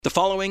The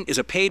following is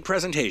a paid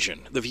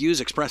presentation. The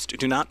views expressed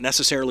do not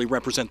necessarily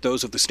represent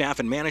those of the staff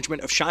and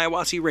management of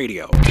Shiawassee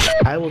Radio.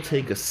 I will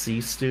take a C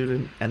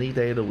student any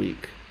day of the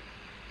week.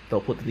 They'll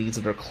put the needs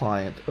of their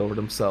client over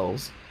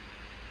themselves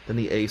than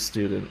the A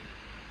student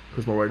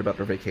who's more worried about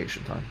their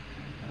vacation time.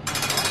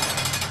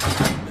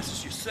 This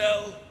is your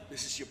cell.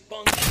 This is your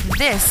bunk.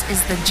 This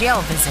is The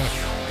Jail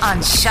Visit on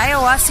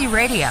Shiawassee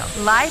Radio,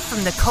 live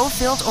from the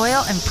Cofield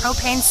Oil and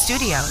Propane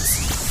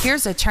Studios.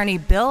 Here's attorney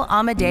Bill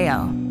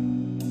Amadeo.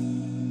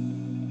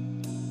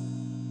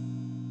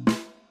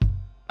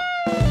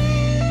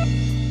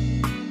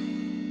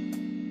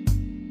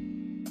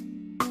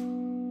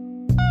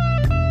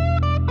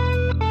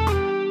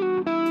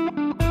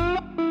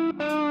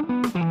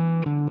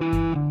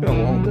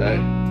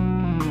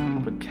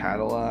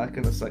 Cadillac,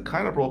 and it's like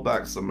kind of brought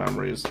back some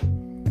memories.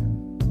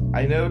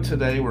 I know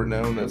today we're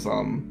known as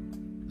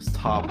this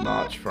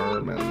top-notch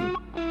firm, and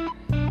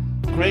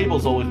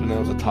Grable's always been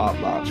known as a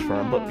top-notch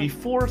firm, but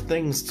before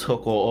things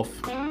took off,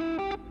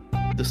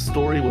 the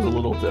story was a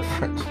little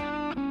different.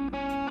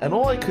 And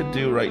all I could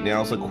do right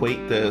now is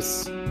equate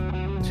this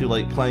to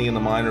like playing in the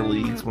minor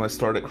leagues when I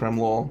started crim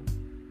law.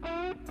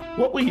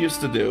 What we used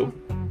to do,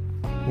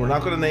 we're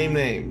not going to name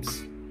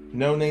names.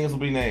 No names will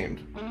be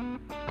named.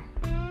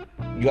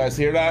 You guys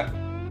hear that?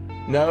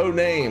 No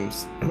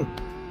names.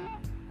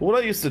 What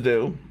I used to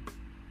do,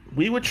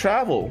 we would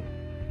travel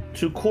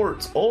to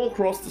courts all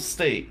across the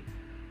state.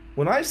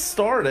 When I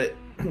started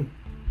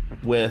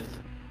with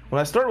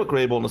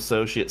Grable and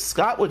Associates,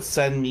 Scott would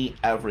send me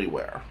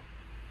everywhere.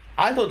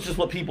 I thought it's just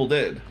what people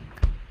did.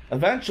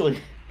 Eventually,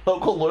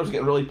 local lawyers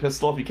getting really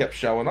pissed off. He kept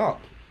showing up.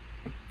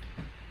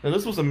 And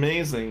this was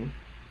amazing.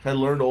 I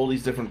learned all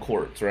these different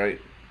courts, right?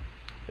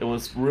 It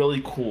was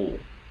really cool.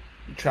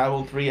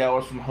 Traveled 3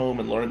 hours from home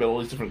and learned about all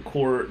these different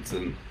courts,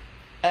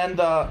 and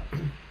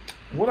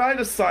what I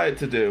decided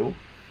to do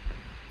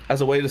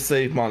as a way to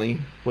save money,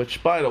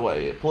 which by the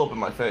way it blew up in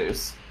my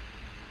face,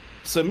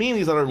 so me and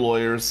these other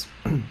lawyers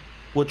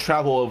would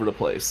travel over the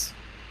place.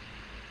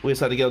 We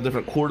just had to get a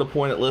different court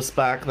appointed list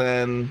back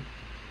then,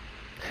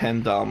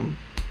 and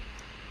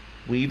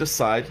we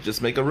decided to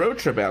just make a road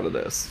trip out of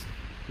this.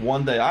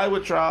 One day I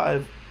would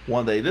drive,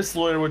 one day this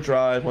lawyer would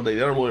drive, one day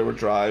the other lawyer would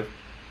drive,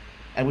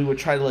 and we would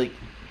try to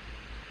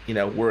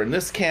we're in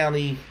this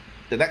county,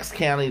 the next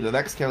county,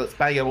 let's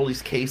bang out all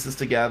these cases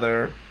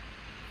together.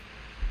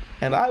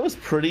 And I was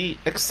pretty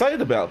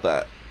excited about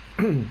that.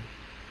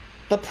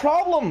 The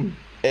problem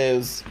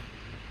is,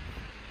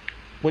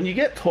 when you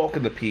get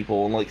talking to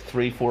people on like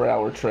 3-4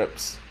 hour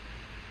trips,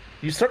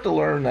 you start to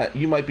learn that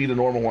you might be the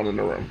normal one in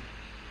the room.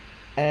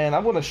 And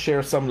I'm going to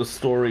share some of the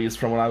stories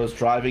from when I was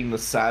driving the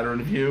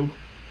Saturn Vue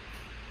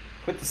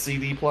with the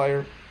CD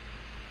player,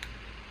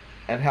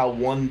 and how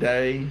one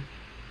day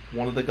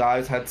one of the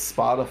guys had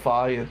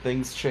Spotify and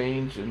things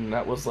changed, and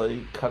that was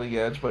like cutting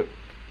edge. But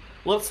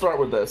let's start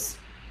with this.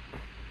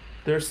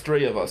 There's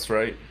 3 of us,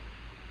 right?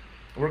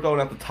 We're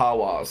going out to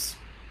Tawas.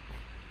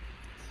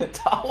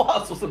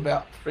 Tawas was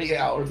about 3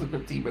 hours and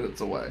 15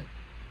 minutes away.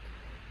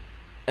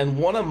 And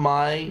one of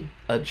my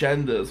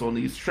agendas on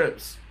these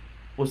trips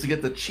was to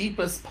get the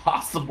cheapest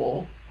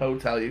possible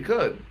hotel you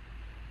could.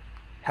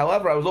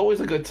 However, I was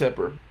always a good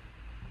tipper.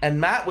 And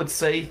Matt would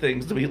say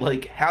things to me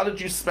like, how did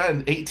you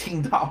spend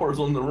 $18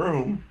 on the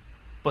room,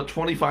 but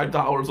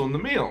 $25 on the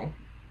meal?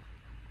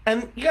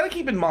 And you gotta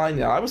keep in mind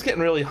now, I was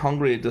getting really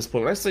hungry at this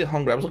point. When I say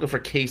hungry, I was looking for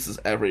cases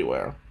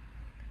everywhere.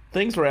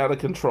 Things were out of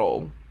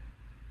control.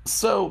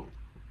 So,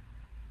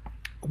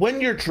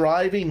 when you're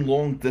driving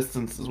long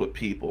distances with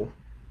people,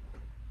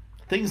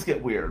 things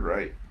get weird,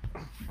 right?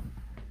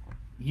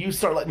 You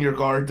start letting your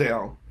guard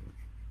down.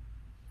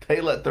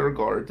 They let their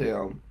guard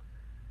down.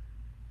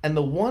 And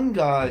the one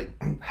guy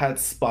had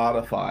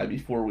Spotify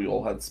before we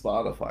all had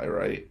Spotify,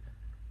 right?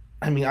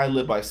 I mean, I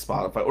live by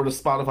Spotify, or the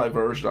Spotify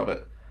version of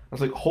it. I was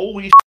like,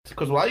 holy shit.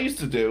 Because what I used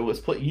to do was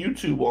put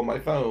YouTube on my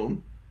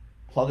phone,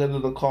 plug it into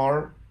the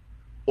car,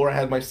 or I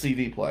had my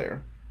CD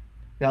player.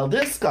 Now,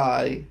 this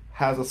guy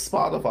has a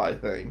Spotify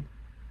thing,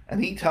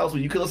 and he tells me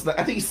you can listen to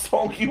any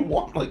song you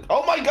want. Like,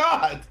 oh my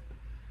God!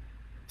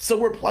 So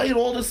we're playing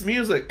all this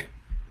music,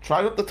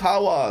 trying up the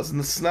Tawas in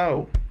the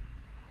snow.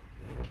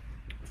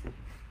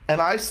 And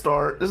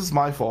this is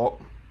my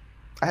fault.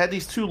 I had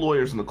these 2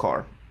 lawyers in the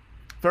car.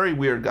 Very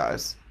weird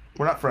guys.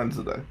 We're not friends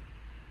today.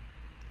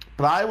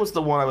 But I was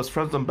friends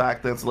with them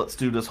back then, so let's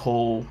do this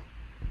whole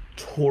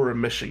tour of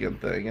Michigan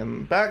thing.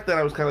 And back then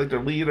I was kind of like their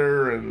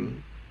leader,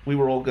 and we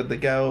were all good to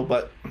go.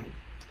 But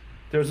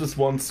there's this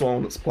one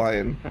song that's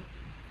playing.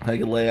 I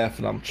laugh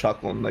and I'm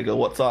chuckling. And they go,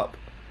 what's up?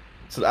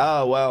 I said,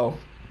 oh, well,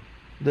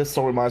 this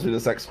song reminds me of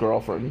this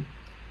ex-girlfriend.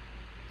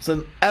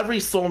 So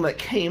every song that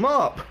came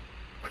up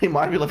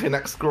reminded me of like an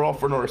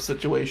ex-girlfriend or a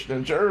situation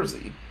in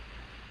Jersey.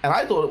 And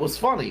I thought it was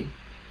funny.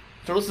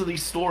 So listen to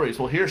these stories.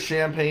 Well, here's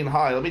Champagne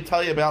High. Let me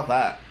tell you about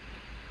that.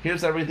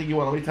 Here's Everything You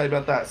Want. Let me tell you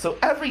about that. So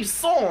every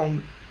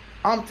song,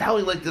 I'm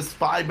telling like this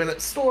 5-minute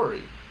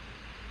story.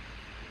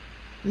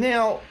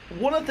 Now,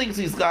 one of the things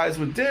these guys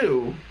would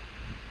do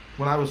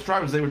when I was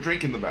driving is they would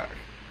drink in the back.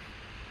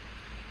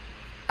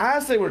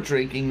 as they were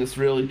drinking this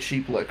really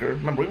cheap liquor,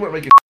 remember, we weren't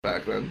making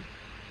back then,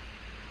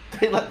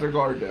 they let their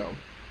guard down.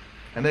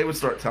 And they would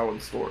start telling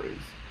stories.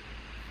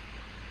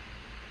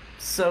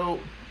 So,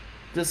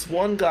 this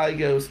one guy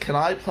goes, "Can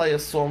I play a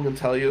song and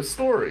tell you a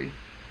story?"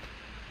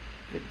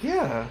 Like,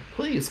 yeah,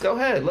 please, go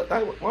ahead.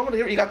 I want to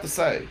hear what you got to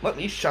say. Let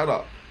me shut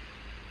up.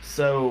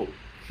 So,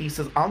 he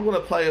says, "I'm going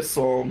to play a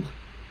song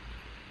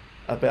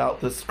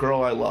about this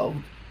girl I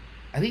loved."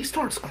 And he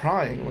starts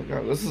crying. I'm like,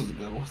 oh, this is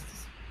good.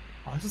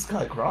 Why is this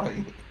guy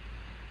crying?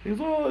 He goes,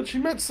 "Oh, she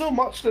meant so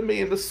much to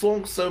me, and this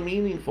song's so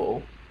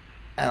meaningful."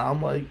 And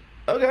I'm like,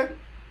 okay,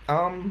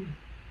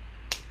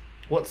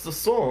 what's the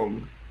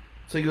song?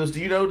 So he goes, "Do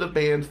you know the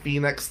band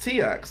Phoenix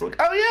TX?" I'm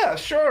like, oh yeah,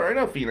 sure, I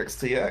know Phoenix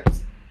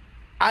TX.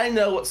 I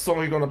know what song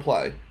you're going to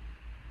play.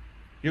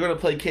 You're going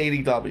to play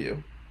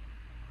KDW.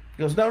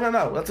 He goes,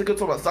 no, that's a good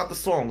song. That's not the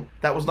song.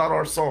 That was not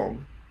our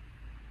song.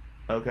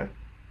 Okay.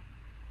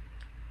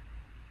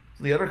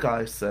 So the other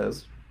guy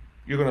says,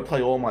 "You're going to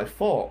play All My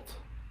Fault."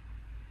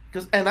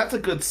 And that's a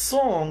good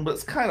song, but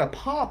it's kind of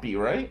poppy,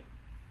 right?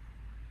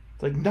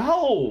 It's like,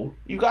 no,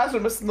 you guys are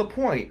missing the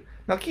point.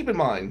 Now keep in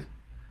mind,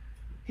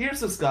 here's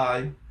this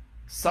guy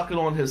sucking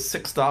on his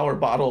 $6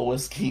 bottle of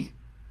whiskey,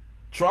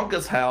 drunk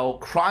as hell,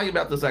 crying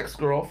about this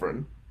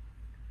ex-girlfriend.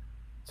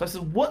 So I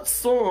said, "What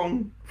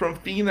song from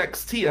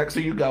Phoenix TX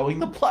are you going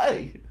to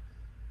play?"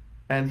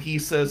 And he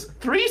says,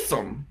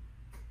 "Threesome."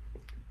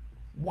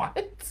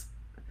 What?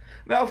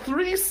 Now,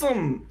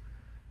 Threesome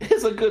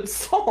is a good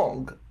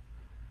song,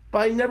 but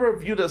I never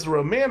viewed it as a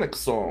romantic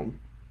song.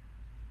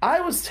 I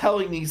was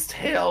telling these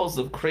tales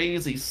of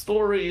crazy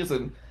stories,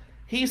 and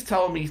he's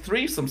telling me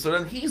Threesome, so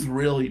then he's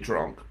really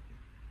drunk.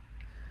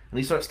 And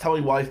he starts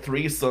telling me why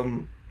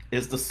Threesome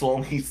is the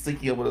song he's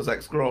thinking of with his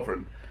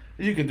ex-girlfriend.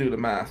 You can do the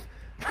math.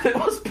 But it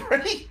was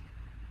pretty...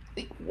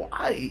 Like,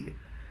 why?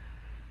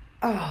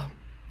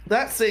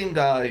 That same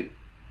guy,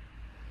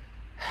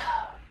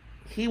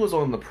 he was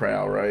on the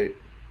prowl, right?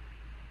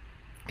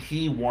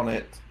 He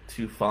wanted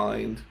to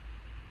find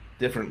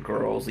different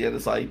girls. He had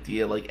this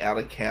idea, like, out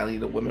of county,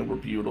 the women were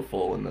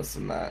beautiful and this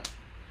and that.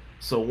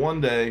 So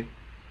one day,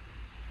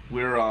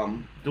 we're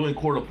doing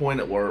court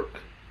appointed work,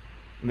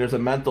 and there's a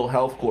mental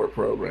health court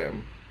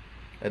program,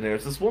 and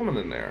there's this woman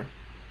in there.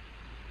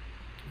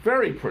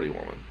 Very pretty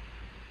woman.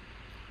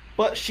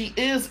 But she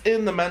is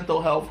in the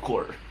mental health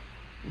court.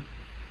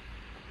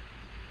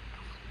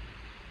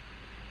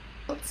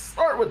 Let's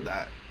start with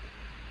that.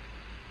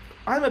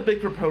 I'm a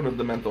big proponent of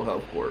the mental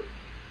health court.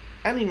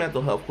 Any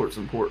mental health court's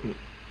important.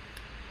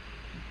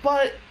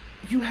 But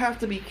you have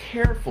to be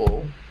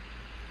careful.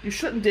 You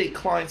shouldn't date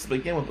clients to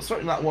begin with, but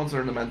certainly not ones that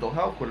are in the mental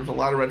health court. There's a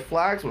lot of red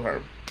flags with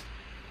her.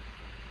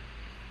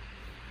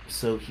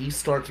 So he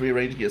starts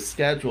rearranging his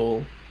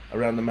schedule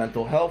around the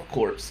mental health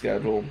court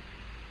schedule,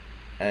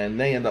 and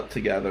they end up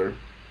together.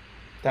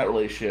 That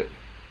relationship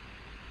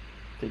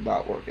did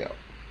not work out.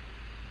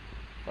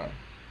 Right.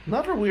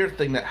 Another weird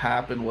thing that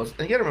happened was,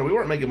 and again, remember, we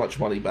weren't making much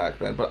money back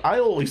then, but I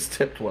always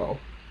tipped well.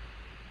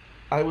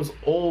 I was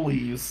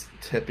always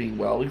tipping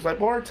well because I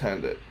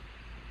bartended.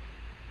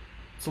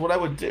 So what I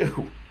would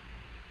do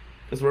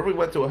is whenever we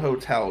went to a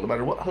hotel, no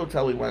matter what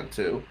hotel we went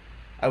to,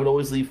 I would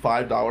always leave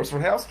 $5 for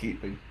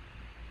housekeeping.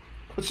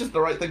 It's just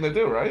the right thing to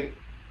do, right?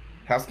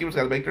 Housekeepers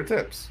got to make their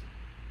tips.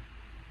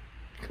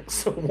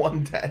 So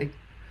one day,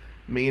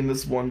 me and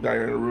this one guy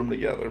are in a room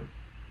together.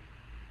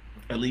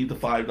 I leave the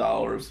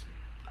 $5.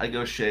 I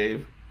go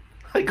shave.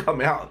 I come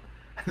out,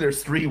 and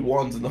there's 3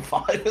 ones and the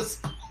 5 is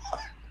gone.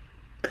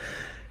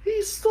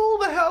 He stole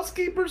the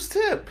housekeeper's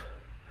tip.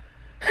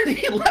 And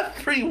he left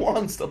 3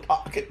 ones to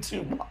pocket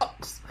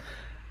 $2.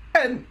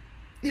 And,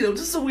 you know,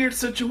 this is a weird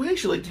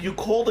situation. Like, do you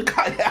call the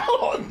guy out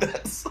on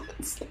this?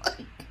 It's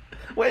like,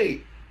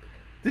 wait,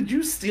 did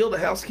you steal the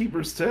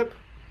housekeeper's tip?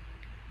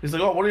 He's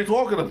like, oh, what are you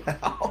talking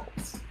about?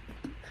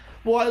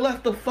 Well, I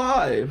left the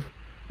 5.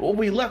 Well,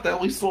 we left, I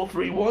only saw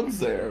 3 ones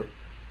there.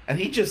 And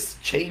he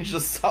just changed the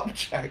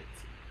subject.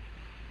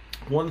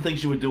 One of the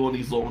things you would do on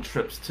these long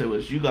trips, too,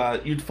 is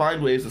you'd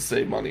find ways to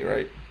save money,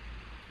 right?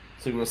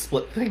 So you're going to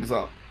split things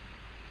up.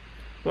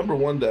 Remember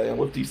one day, I'm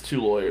with these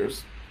 2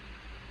 lawyers.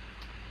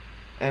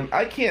 And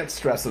I can't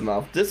stress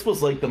enough, this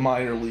was like the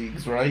minor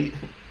leagues, right?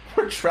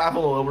 We're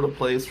traveling all over the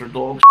place for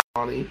dog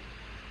money.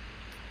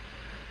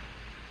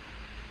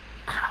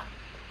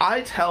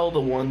 I tell the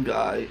one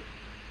guy,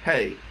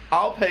 hey,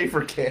 I'll pay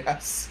for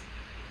gas.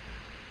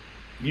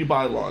 You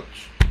buy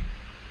lunch.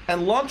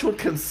 And lunch would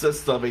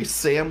consist of a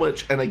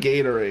sandwich and a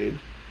Gatorade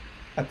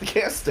at the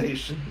gas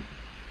station.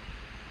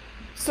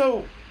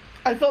 So,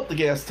 I filled up the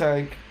gas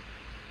tank.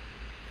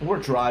 We're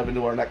driving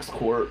to our next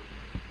court.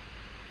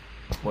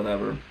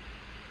 Whatever.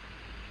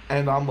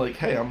 And I'm like,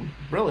 hey, I'm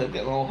getting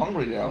a little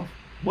hungry now.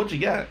 What'd you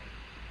get?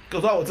 He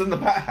goes, oh, it's in the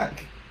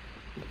bag.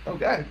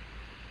 Okay.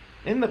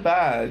 In the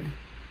bag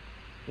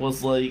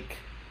was like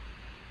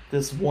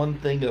this one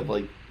thing of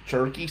like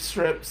jerky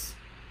strips,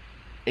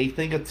 a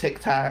thing of Tic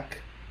Tac,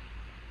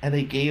 and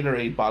a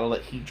Gatorade bottle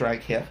that he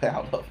drank half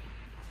out of.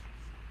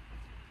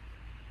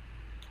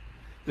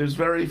 There's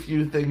very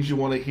few things you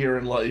want to hear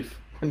in life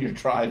when you're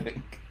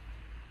driving.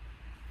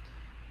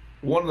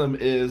 One of them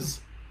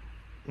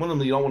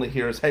you don't want to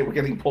hear is, hey, we're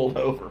getting pulled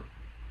over.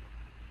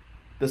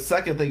 The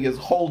second thing is,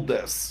 hold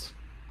this.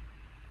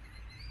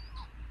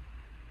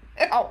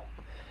 Now,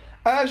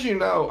 as you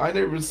know, I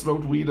never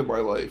smoked weed in my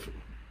life.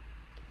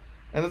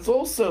 And it's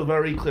also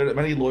very clear that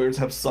many lawyers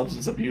have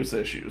substance abuse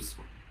issues.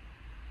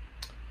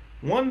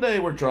 One day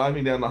we're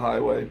driving down the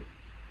highway,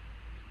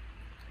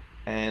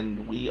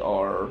 and we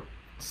are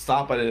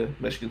stopped by the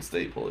Michigan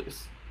State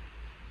Police.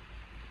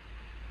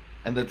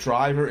 And the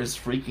driver is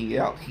freaking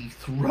out. He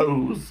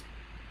throws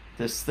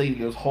this thing.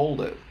 He goes,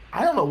 hold it.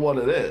 I don't know what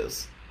it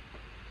is.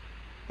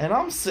 And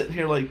I'm sitting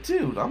here like,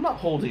 dude, I'm not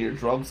holding your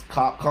drugs.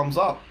 Cop comes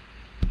up.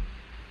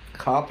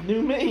 Cop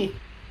knew me.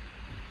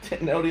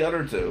 Didn't know the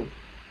other two.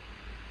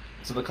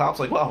 So the cop's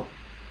like, well,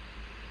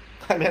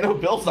 I mean, I know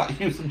Bill's not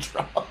using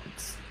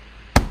drugs.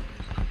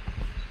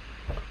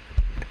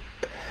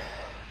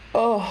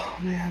 Oh,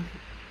 man.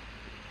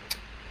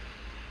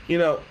 You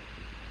know,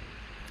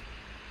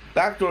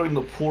 back during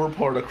the poor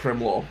part of crim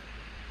law,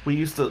 we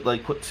used to,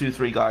 like, put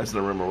 2-3 guys in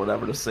a room or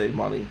whatever to save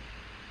money.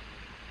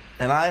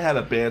 And I had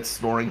a bad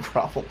snoring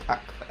problem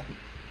back then.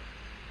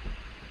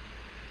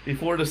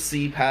 Before the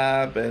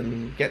CPAP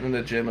and getting in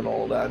the gym and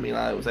all of that, I mean,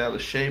 I was out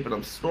of shape and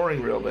I'm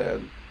snoring real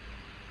bad.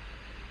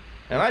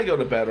 And I go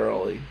to bed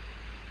early.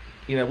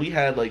 You know, we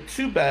had, like,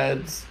 2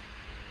 beds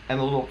and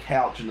a little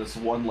couch in this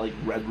one, like,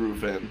 Red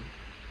Roof Inn.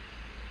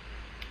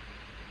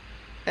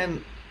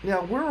 And, you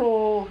know, we're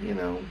all, you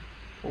know,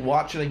 we're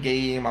watching a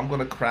game. I'm going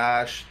to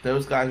crash.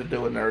 Those guys are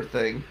doing their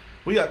thing.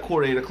 We got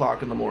court 8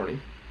 o'clock in the morning.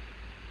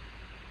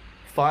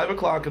 5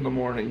 o'clock in the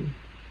morning,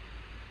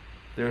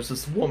 there's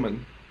this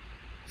woman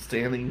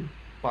standing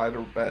by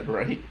the bed,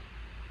 right?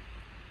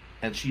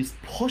 And she's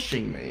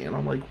pushing me. And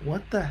I'm like,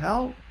 what the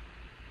hell?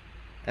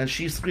 And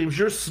she screams,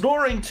 you're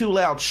snoring too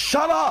loud.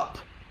 Shut up!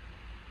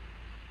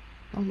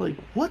 I'm like,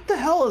 what the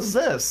hell is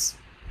this?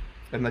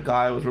 And the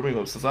guy I was rooming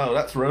with says, oh,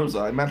 that's Rosa.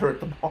 I met her at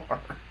the bar.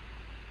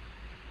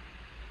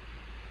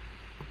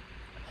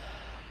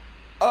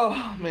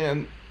 Oh,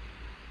 man.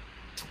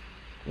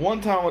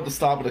 One time I went to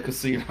stop at a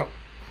casino.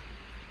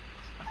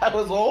 I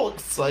was all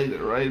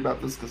excited, right,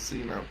 about this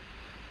casino.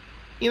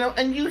 You know,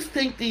 and you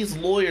think these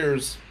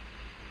lawyers,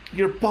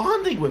 you're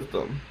bonding with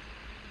them.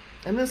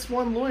 And this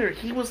one lawyer,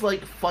 he was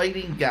like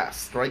fighting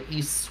guests, right?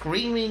 He's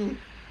screaming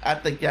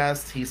at the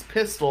guest. He's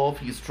pissed off.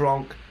 He's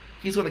drunk.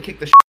 He's going to kick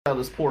the shit out of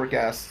this poor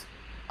guest.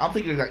 I'm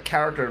thinking that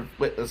character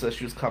witness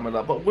issues coming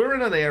up. But we're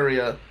in an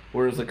area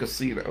where there's a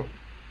casino.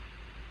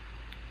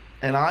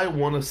 And I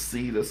want to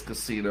see this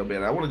casino,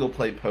 man. I want to go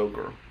play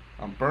poker.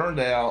 I'm burned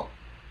out.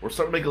 We're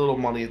starting to make a little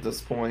money at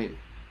this point.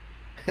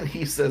 And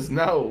he says,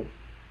 no,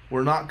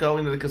 we're not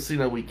going to the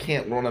casino. We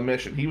can't. We're on a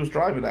mission. He was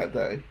driving that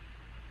day.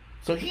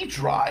 So he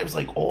drives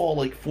like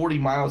 40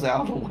 miles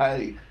out of the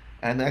way.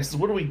 And I said,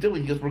 what are we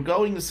doing? He goes, we're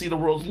going to see the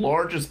world's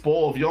largest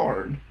bowl of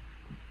yarn.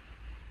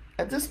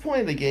 At this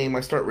point in the game,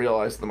 I start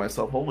realizing to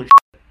myself, holy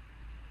shit.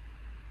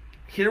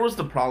 Here was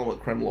the problem with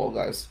crim law,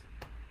 guys.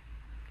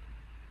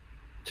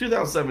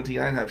 2017,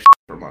 I didn't have shit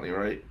for money,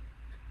 right?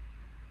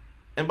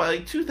 And by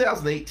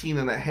 2018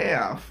 and a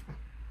half,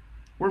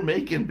 we're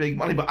making big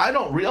money, but I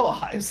don't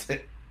realize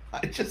it.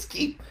 I just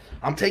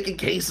I'm taking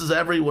cases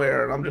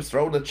everywhere, and I'm just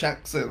throwing the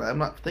checks in. I'm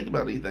not thinking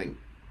about anything.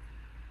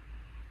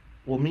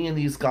 Well, me and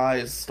these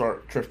guys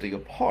start drifting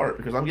apart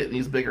because I'm getting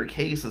these bigger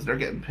cases. They're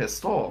getting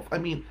pissed off. I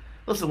mean,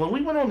 listen, when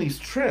we went on these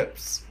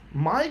trips,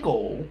 my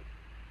goal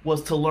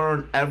was to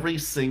learn every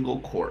single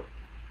court.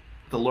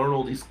 To learn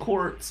all these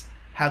courts,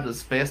 have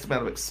this vast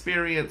amount of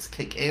experience,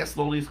 kick ass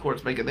in all these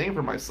courts, make a name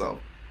for myself.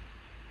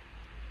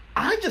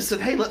 I just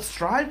said, hey, let's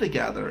drive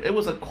together. It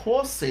was a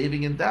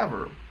cost-saving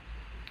endeavor.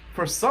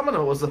 For some of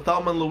them, it was a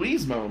Thelma and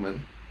Louise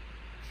moment.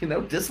 You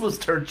know, this was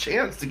their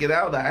chance to get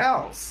out of the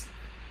house,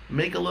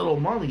 make a little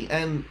money.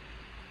 And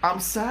I'm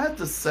sad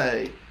to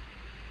say,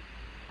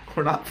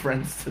 we're not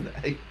friends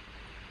today.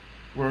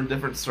 We're in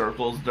different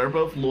circles. They're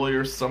both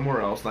lawyers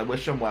somewhere else, and I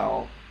wish them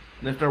well.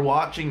 And if they're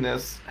watching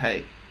this,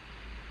 hey,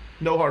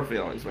 no hard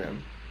feelings,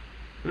 man.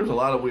 There's a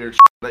lot of weird shit.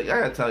 I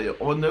gotta tell you,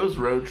 on those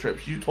road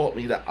trips, you taught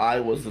me that I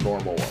was the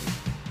normal one.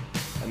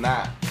 And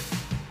that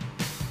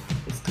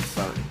is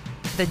concerning.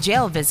 The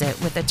Jail Visit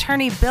with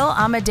attorney Bill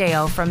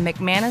Amadeo from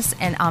McManus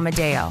and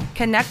Amadeo.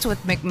 Connect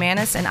with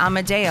McManus and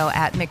Amadeo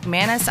at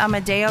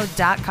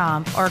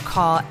McManusAmadeo.com or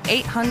call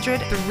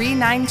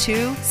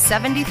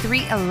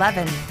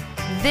 800-392-7311.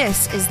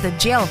 This is The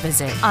Jail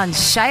Visit on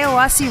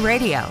Shiawassee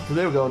Radio.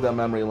 Today we're going down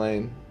memory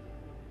lane.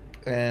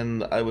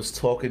 And I was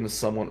talking to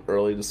someone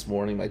early this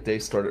morning. My day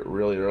started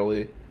really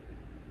early.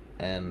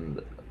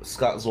 And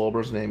Scott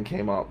Zolber's name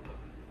came up.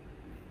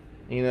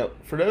 You know,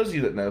 for those of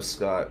you that know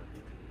Scott,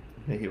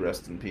 may he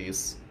rest in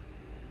peace.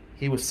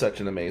 He was such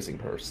an amazing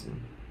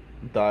person.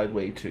 Died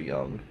way too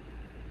young.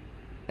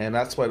 And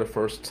that's why the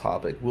first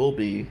topic will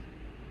be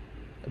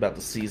about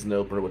the season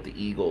opener with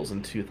the Eagles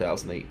in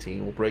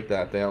 2018. We'll break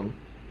that down.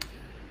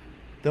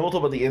 Then we'll talk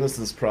about the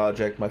Innocence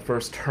Project, my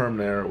first term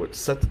there, which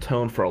set the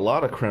tone for a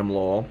lot of crim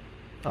law.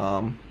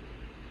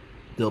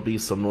 There'll be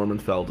some Norman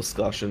Fell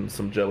discussion,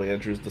 some Joe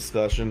Andrews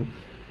discussion.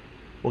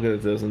 We'll get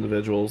into those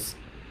individuals.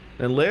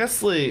 And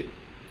lastly,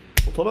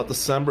 we'll talk about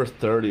December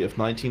 30th,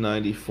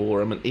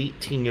 1994. I'm an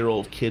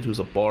 18-year-old kid who's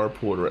a bar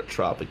porter at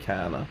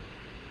Tropicana.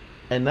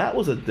 And that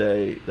was a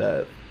day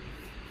that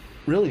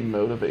really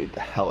motivated the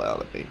hell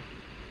out of me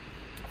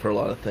for a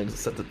lot of things. It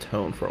set the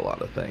tone for a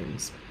lot of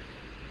things.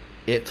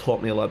 It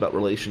taught me a lot about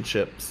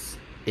relationships.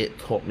 It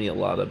taught me a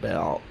lot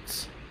about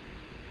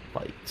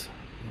fight.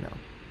 You know,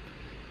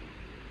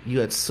 you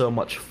had so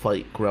much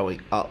fight growing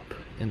up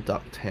in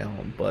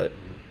Ducktown, but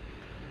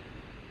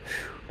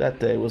that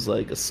day was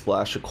like a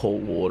splash of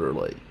cold water,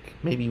 like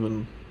maybe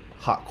even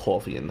hot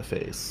coffee in the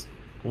face.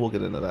 We'll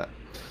get into that.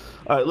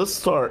 All right, let's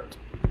start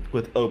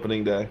with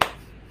opening day.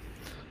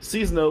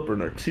 Season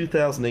opener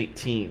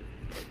 2018.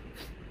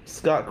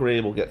 Scott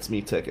Grable gets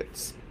me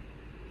tickets.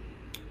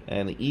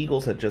 And the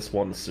Eagles had just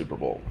won the Super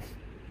Bowl.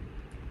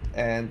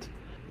 And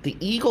the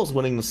Eagles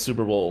winning the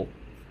Super Bowl,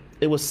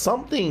 it was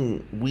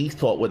something we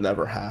thought would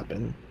never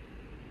happen.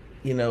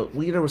 You know,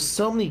 there were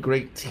so many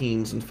great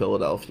teams in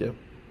Philadelphia.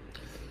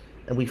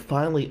 And we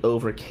finally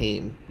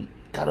overcame. We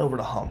got over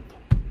the hump.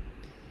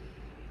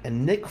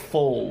 And Nick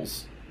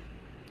Foles,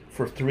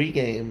 for 3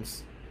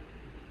 games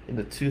in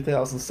the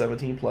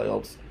 2017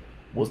 playoffs,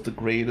 was the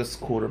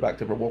greatest quarterback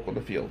to ever walk on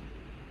the field.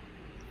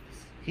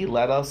 He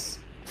led us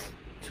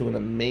to an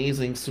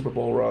amazing Super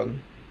Bowl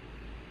run,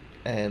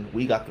 and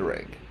we got the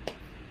ring.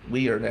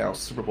 We are now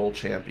Super Bowl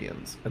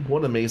champions, and what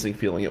an amazing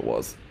feeling it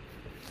was.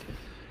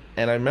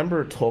 And I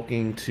remember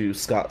talking to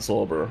Scott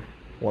Zolber,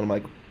 one of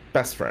my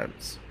best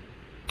friends,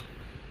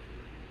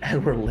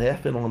 and we're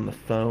laughing on the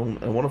phone,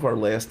 and one of our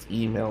last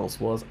emails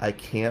was, "I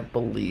can't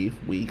believe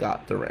we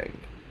got the ring."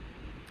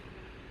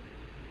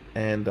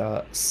 And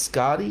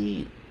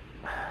Scotty,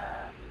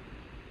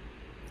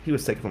 he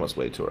was taken from us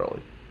way too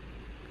early.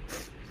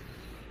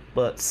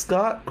 But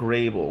Scott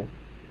Grable,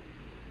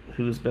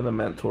 who's been a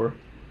mentor,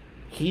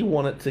 he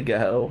wanted to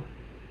go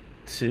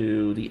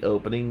to the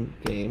opening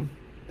game,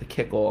 the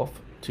kickoff,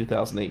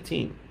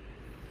 2018.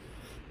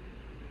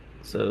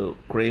 So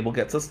Grable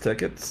gets us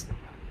tickets,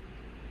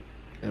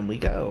 and we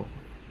go.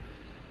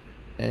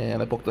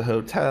 And I booked a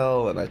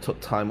hotel, and I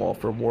took time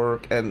off from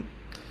work. And,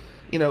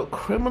 you know,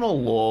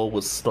 criminal law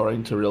was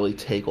starting to really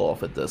take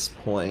off at this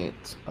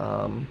point.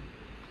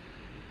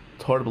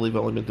 It's hard to believe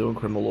I've only been doing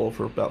criminal law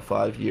for about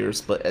 5 years,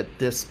 but at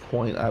this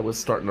point I was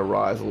starting to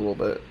rise a little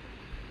bit.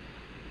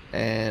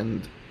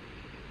 And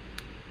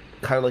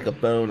kind of like a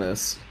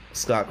bonus,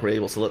 Scott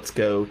Grable, so let's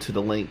go to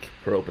the link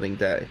for opening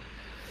day.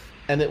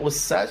 And it was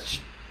such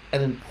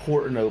an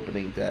important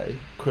opening day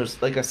because,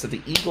 like I said,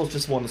 the Eagles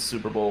just won the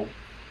Super Bowl.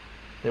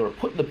 They were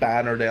putting the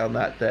banner down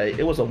that day.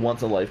 It was a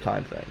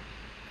once-in-a-lifetime thing.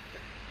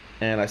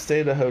 And I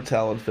stayed at a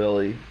hotel in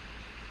Philly,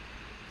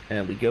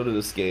 and we go to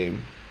this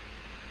game.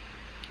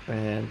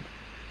 And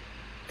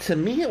to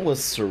me, it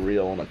was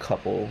surreal in a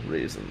couple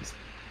reasons.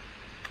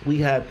 We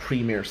had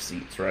premier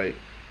seats, right?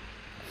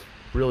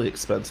 Really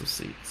expensive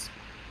seats.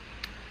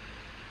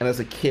 And as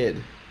a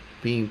kid,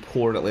 being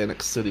poor in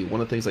Atlantic City, one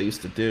of the things I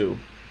used to do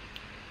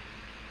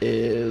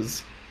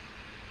is,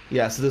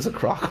 yes, it is a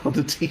crock on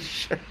the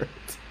t-shirt.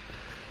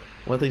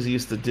 One of the things I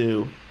used to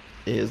do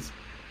is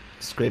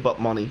scrape up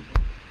money,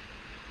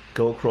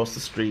 go across the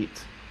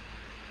street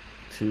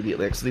to the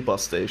Atlantic City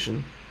bus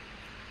station,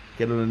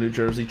 get on a New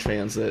Jersey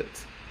Transit,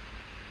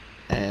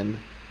 and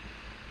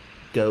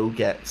go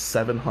get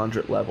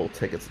 700 level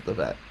tickets at the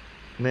vet.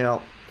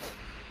 Now,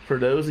 for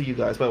those of you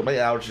guys, my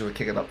allergies are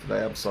kicking up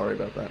today, I'm sorry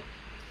about that.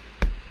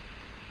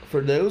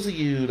 For those of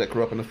you that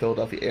grew up in the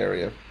Philadelphia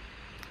area,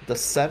 the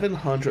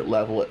 700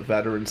 level at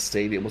Veterans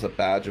Stadium was a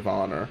badge of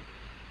honor.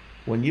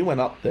 When you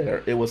went up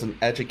there, it was an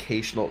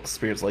educational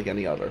experience like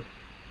any other.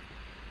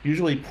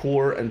 Usually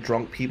poor and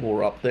drunk people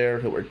were up there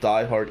who were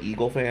diehard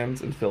Eagle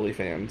fans and Philly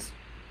fans.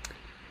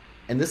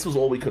 And this was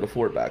all we could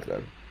afford back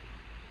then.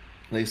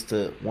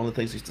 One of the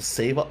things I used to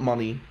save up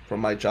money from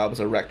my job as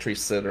a rectory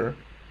sitter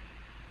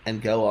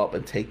and go up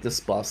and take this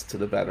bus to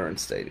the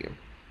Veterans Stadium.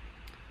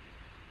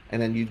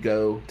 And then you'd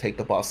go take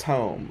the bus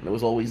home. And it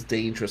was always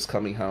dangerous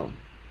coming home.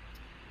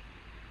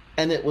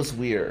 And it was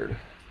weird.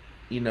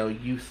 You know,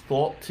 you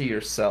thought to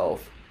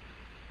yourself,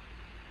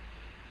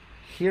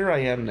 here I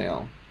am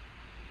now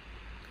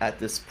at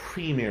this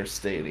premier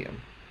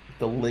stadium.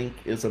 The link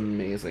is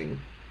amazing.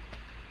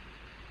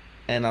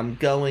 And I'm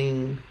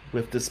going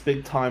with this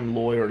big-time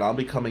lawyer, and I'm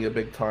becoming a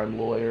big-time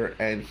lawyer,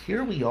 and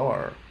here we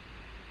are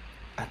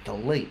at the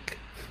link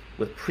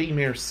with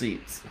premier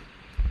seats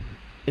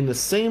in the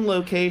same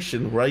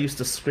location where I used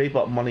to scrape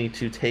up money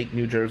to take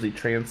New Jersey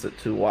Transit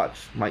to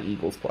watch my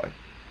Eagles play.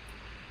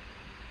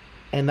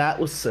 And that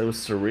was so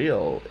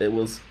surreal. It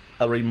was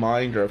a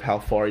reminder of how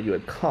far you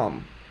had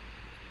come.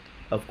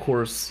 Of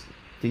course,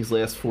 these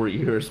last 4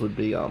 years would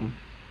be an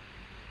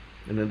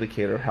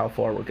indicator of how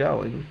far we're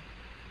going.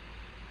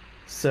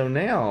 So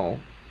now,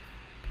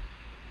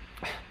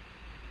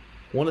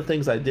 one of the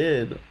things I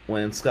did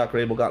when Scott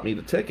Grable got me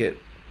the ticket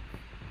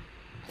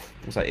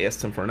was I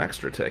asked him for an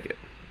extra ticket.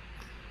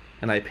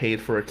 And I paid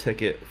for a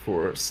ticket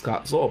for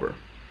Scott Zolber.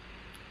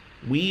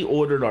 We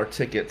ordered our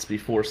tickets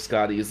before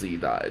Scotty Z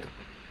died.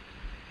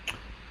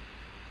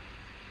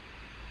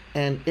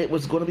 And it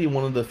was going to be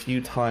one of the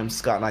few times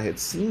Scott and I had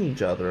seen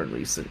each other in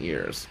recent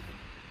years.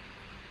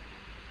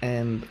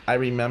 And I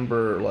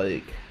remember,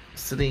 like,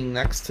 sitting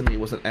next to me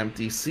was an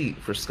empty seat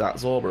for Scott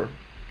Zolber.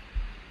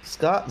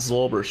 Scott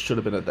Zolber should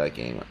have been at that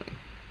game with me.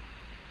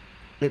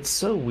 It's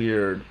so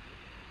weird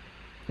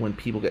when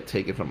people get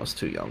taken from us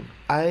too young.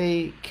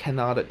 I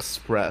cannot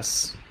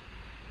express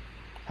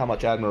how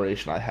much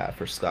admiration I have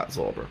for Scott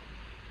Zolber.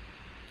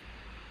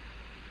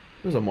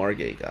 He was a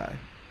Margate guy.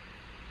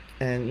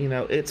 And, you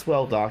know, it's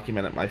well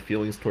documented, my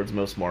feelings towards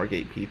most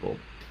Margate people.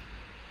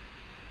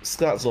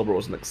 Scott Zolber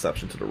was an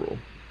exception to the rule.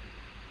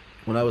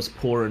 When I was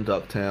poor in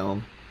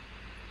Ducktown,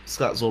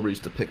 Scott Zolber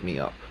used to pick me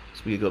up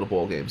so we could go to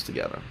ball games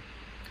together.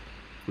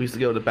 We used to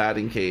go to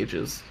batting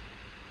cages.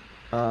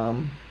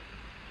 You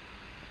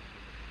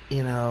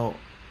know,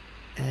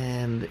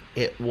 and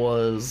it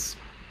was,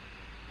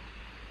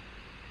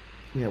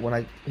 you know, when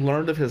I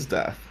learned of his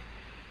death,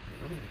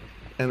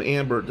 and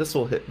Amber, this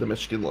will hit the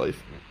Michigan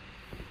life.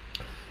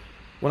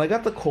 When I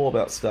got the call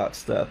about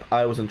Scott's death,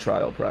 I was in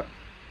trial prep.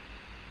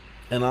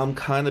 And I'm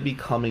kind of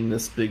becoming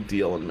this big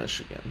deal in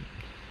Michigan.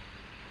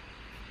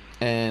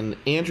 And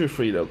Andrew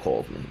Frito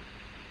called me.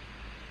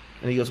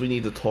 And he goes, we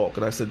need to talk.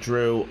 And I said,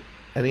 Drew,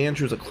 and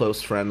Andrew's a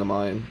close friend of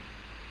mine.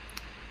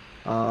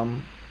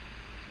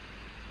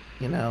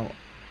 You know,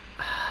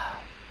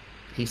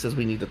 he says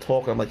we need to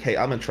talk. I'm like, hey,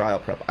 I'm in trial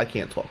prep. I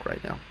can't talk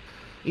right now.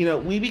 You know,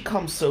 we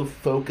become so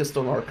focused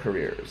on our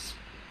careers.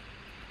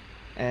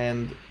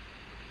 And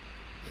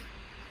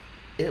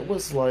it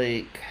was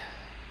like,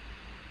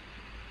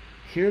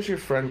 here's your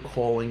friend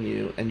calling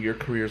you, and your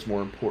career's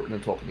more important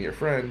than talking to your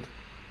friend.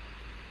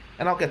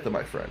 And I'll get to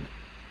my friend.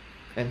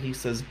 And he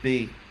says,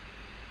 B,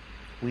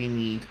 we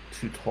need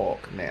to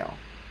talk now.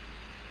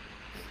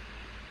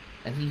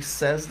 And he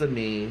says to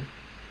me,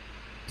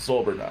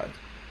 Zolber died.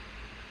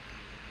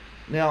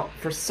 Now,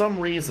 for some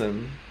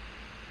reason,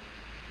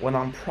 when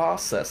I'm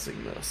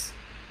processing this,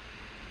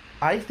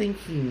 I think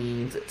he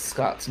means it's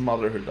Scott's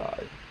mother who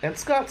died. And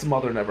Scott's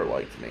mother never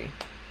liked me.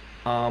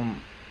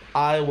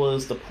 I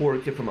was the poor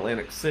kid from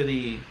Atlantic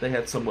City. They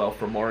had some wealth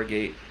from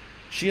Margate.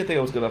 She didn't think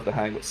I was good enough to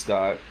hang with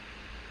Scott.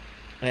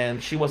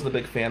 And she wasn't a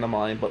big fan of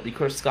mine, but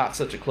because Scott's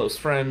such a close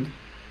friend,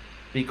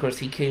 because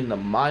he came to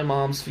my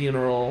mom's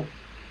funeral,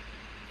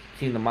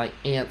 came to my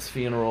aunt's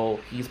funeral,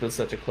 he's been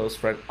such a close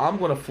friend, I'm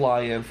going to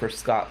fly in for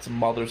Scott's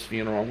mother's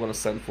funeral. I'm going to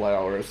send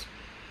flowers.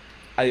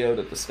 I owed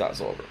it to Scott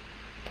Zolber.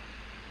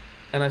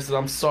 And I said,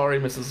 I'm sorry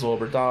Mrs.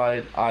 Zolber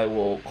died. I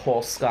will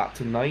call Scott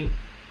tonight.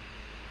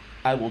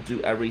 I will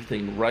do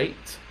everything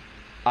right.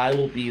 I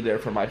will be there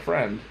for my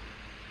friend.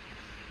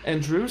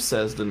 And Drew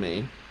says to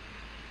me,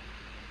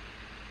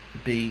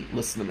 B,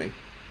 listen to me.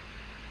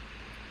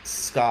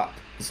 Scott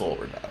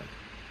Zolber died.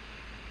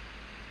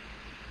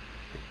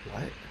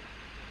 What?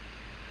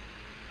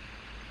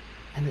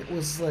 And it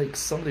was like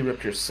somebody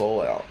ripped your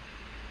soul out.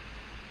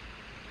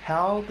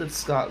 How did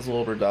Scott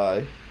Zolber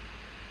die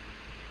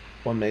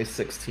on May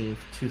 16th,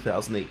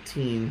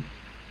 2018?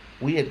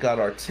 We had got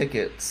our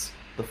tickets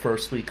the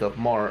first week of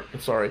March.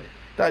 Sorry,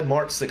 died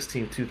March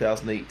 16th,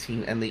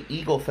 2018, and the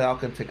Eagle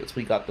Falcon tickets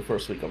we got the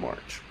first week of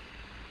March.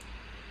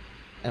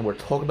 And we're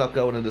talking about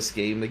going to this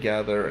game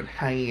together and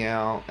hanging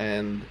out,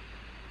 and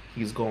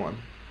he's gone.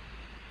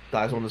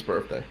 Dies on his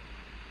birthday.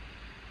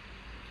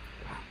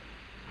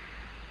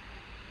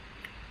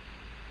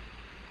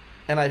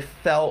 And I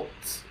felt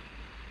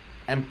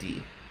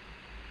empty.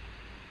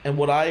 And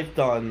what I've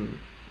done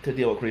to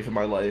deal with grief in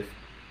my life,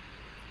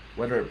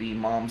 whether it be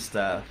mom's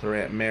death or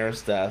Aunt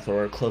Mare's death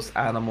or a close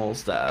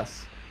animal's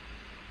death,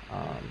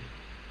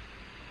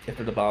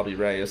 after the Bobby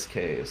Reyes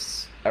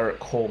case, Eric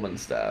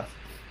Coleman's death,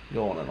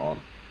 go on and on.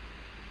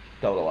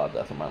 Dealt with a lot of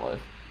death in my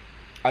life.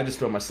 I just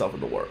throw myself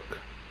into work.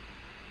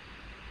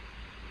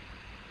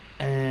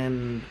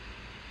 And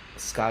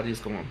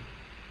Scotty's gone.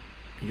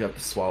 You have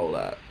to swallow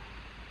that.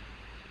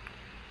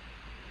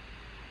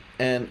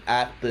 And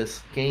at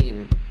this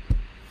game,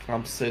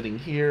 I'm sitting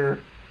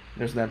here,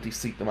 there's an empty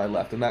seat to my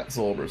left, and that's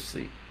Zolber's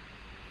seat.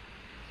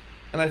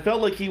 And I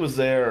felt like he was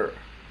there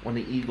when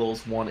the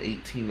Eagles won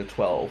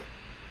 18-12.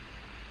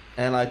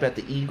 And I bet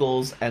the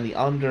Eagles and the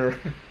under,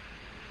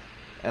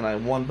 and I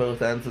won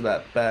both ends of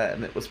that bet,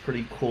 and it was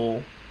pretty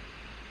cool.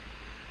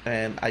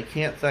 And I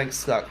can't thank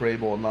Scott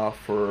Grable enough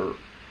for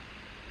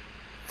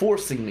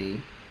forcing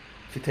me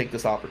to take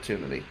this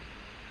opportunity.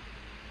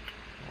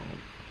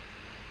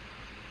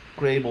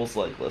 Grable's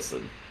like,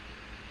 listen,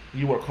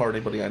 you work hard,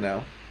 anybody I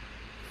know.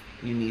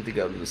 You need to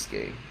go to this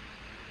game.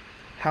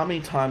 How many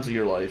times in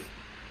your life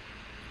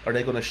are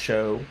they going to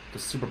show the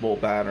Super Bowl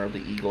banner of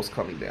the Eagles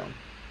coming down?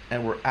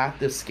 And we're at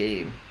this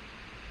game,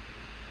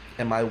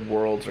 and my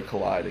worlds are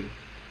colliding.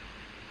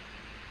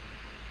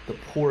 The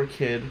poor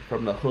kid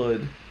from the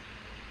hood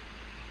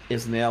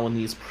is now in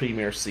these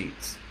premier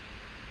seats.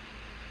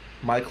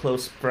 My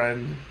close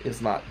friend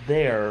is not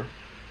there,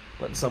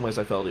 but in some ways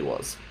I felt he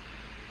was.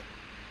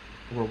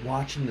 We're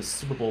watching the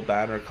Super Bowl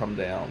banner come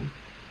down,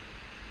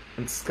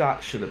 and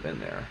Scott should have been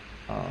there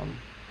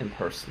in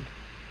person.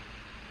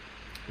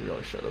 He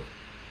really should have.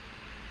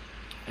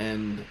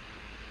 And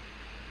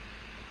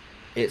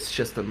it's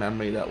just a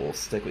memory that will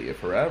stick with you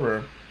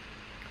forever.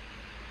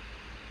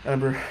 I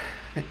remember,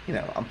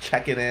 I'm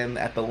checking in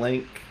at the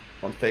link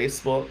on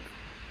Facebook,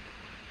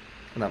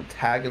 and I'm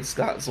tagging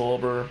Scott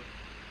Zolber,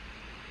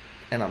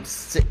 and I'm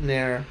sitting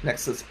there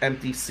next to this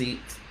empty seat,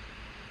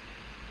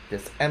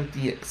 this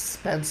empty,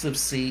 expensive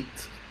seat,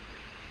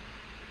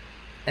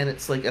 and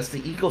it's like as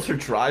the Eagles are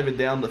driving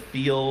down the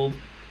field,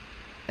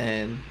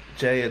 and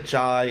Jay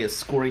Ajayi is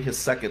scoring his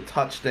second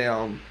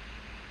touchdown,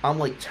 I'm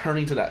like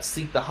turning to that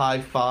seat to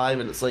high five,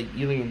 and it's like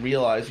you don't even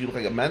realize you look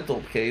like a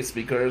mental case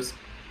because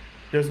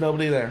there's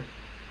nobody there.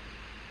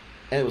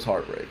 And it was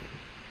heartbreaking.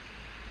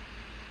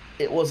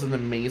 It was an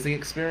amazing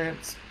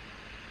experience.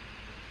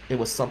 It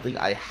was something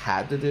I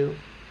had to do.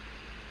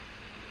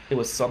 It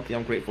was something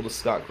I'm grateful to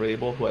Scott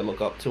Grable, who I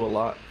look up to a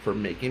lot, for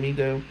making me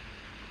do.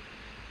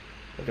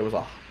 But there was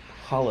a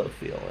hollow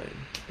feeling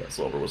that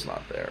Zolber was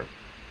not there.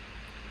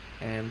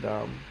 And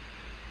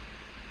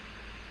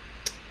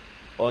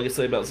all I can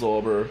say about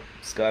Zolber,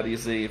 Scotty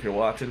Z, if you're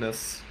watching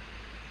this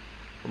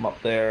from up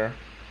there,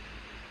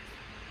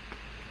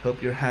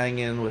 hope you're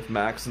hanging with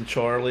Max and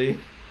Charlie,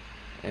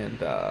 and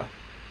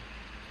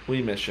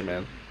we miss you,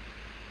 man.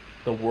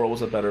 The world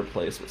was a better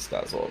place with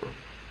Scott Zolber.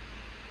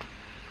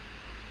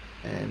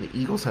 And the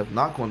Eagles have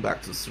not gone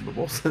back to the Super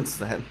Bowl since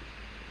then.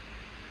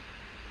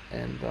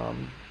 And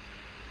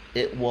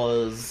it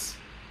was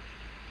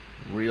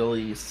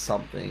really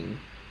something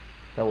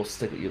that will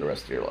stick with you the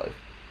rest of your life.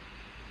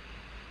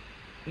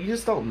 You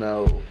just don't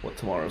know what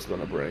tomorrow's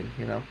going to bring,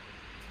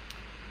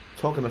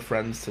 Talking to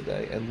friends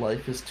today, and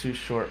life is too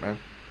short, man.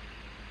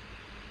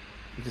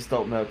 You just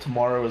don't know.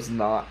 Tomorrow is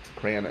not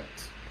granted.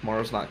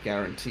 Tomorrow's not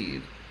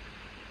guaranteed.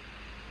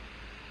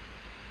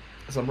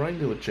 As I'm running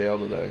to a jail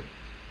today,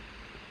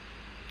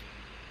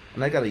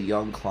 and I got a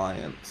young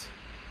client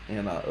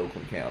in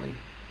Oakland County.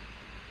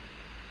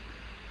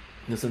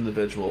 This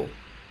individual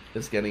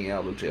is getting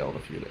out of jail in a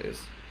few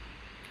days.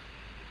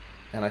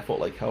 And I felt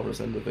like hell for this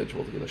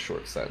individual to get a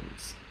short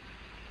sentence.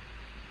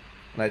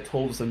 And I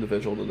told this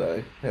individual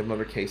today, I have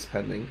another case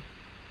pending.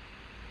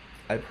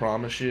 I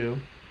promise you,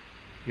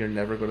 you're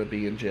never going to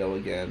be in jail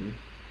again.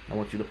 I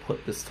want you to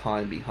put this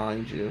time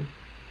behind you.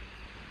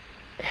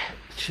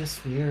 It's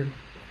just weird.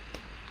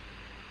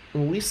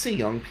 When we see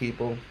young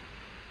people,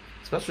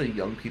 especially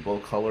young people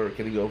of color,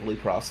 getting overly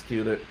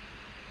prosecuted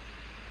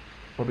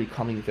or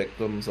becoming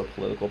victims of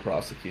political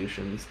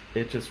prosecutions,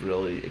 it just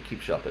really, it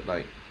keeps you up at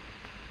night.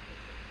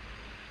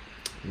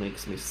 It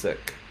makes me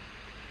sick.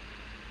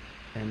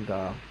 And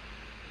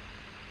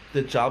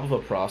the job of a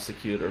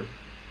prosecutor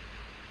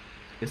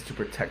is to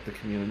protect the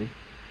community.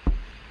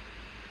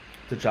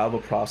 The job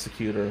of a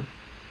prosecutor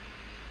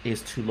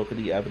is to look at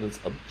the evidence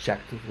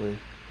objectively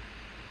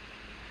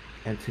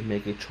and to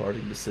make a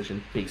charging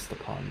decision based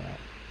upon that.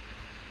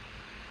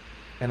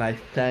 And I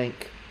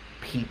thank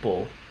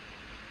people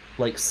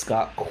like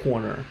Scott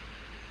Corner.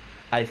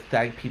 I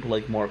thank people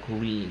like Mark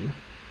Green.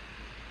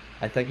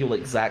 I thank people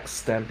like Zach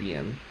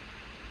Stempian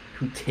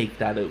who take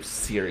that oath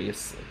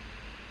seriously.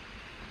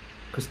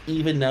 Because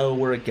even though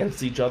we're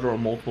against each other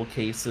on multiple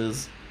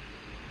cases,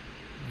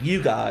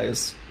 you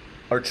guys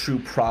are true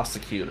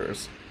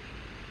prosecutors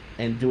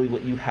and doing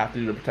what you have to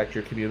do to protect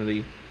your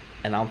community,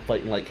 and I'm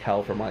fighting like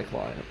hell for my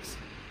clients.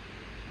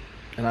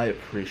 And I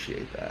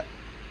appreciate that.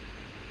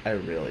 I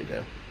really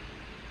do.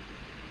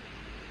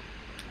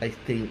 I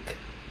think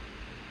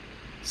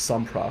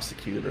some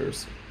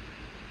prosecutors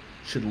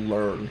should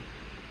learn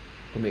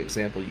from the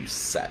example you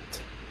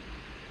set.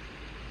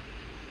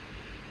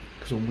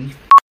 Because when we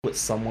with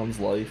someone's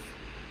life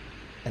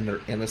and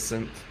they're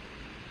innocent,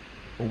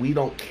 when we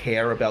don't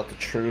care about the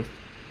truth,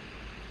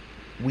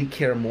 we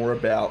care more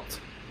about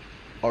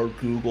our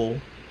Google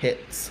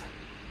hits.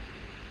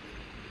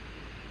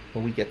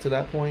 When we get to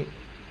that point,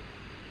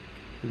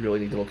 we really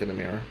need to look in the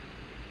mirror.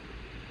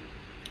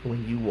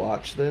 When you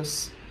watch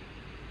this,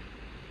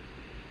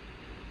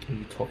 and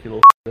you talk a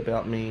little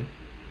about me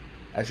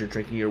as you're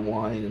drinking your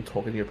wine and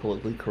talking in your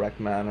politically correct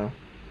manner,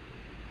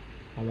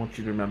 I want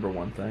you to remember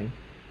one thing.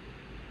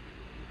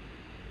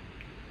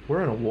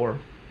 We're in a war.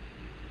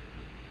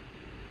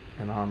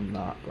 And I'm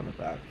not going to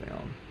back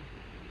down.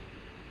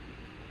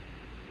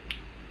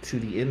 To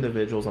the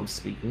individuals I'm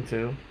speaking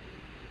to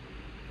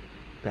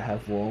that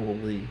have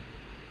wrongfully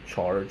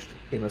charged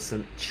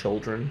innocent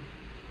children,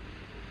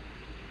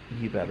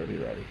 you better be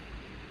ready.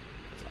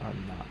 'Cause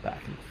I'm not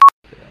backing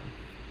down.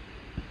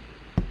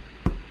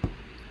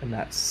 And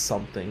that's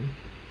something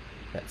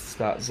that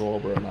Scott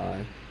Zolber and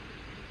I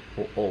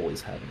will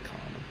always have in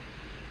common.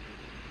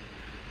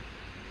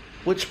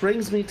 Which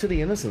brings me to the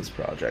Innocence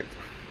Project,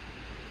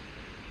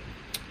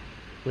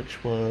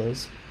 which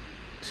was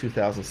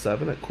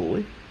 2007 at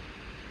Cooley.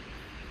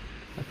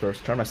 My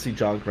first term. I see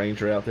John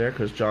Granger out there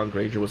because John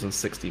Granger was in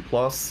 60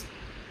 Plus.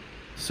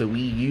 So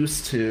we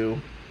used to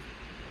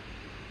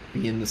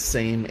be in the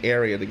same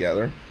area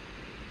together.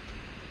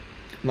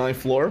 9th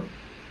floor.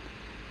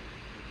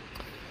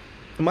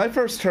 In my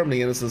first term in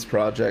the Innocence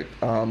Project,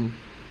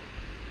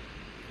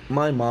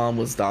 my mom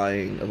was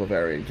dying of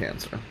ovarian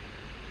cancer.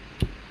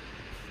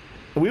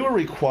 We were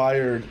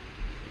required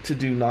to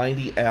do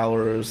 90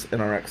 hours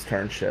in our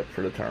externship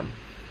for the term.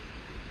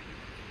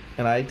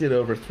 And I did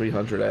over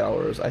 300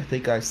 hours. I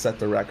think I set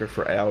the record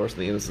for hours in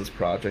the Innocence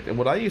Project. And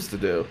what I used to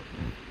do,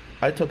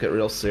 I took it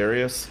real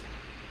serious.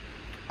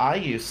 I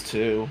used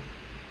to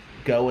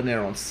go in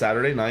there on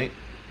Saturday night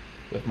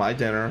with my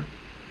dinner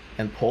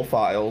and pull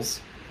files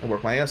and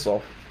work my ass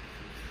off.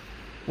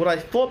 What I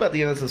thought about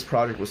the Innocence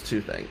Project was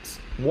two things.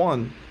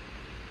 One,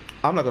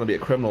 I'm not going to be a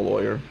criminal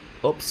lawyer.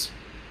 Oops.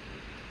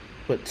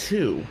 But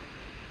two,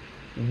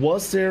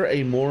 was there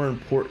a more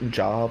important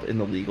job in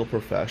the legal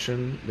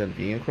profession than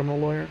being a criminal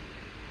lawyer?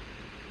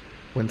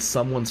 When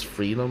someone's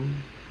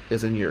freedom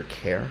is in your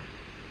care?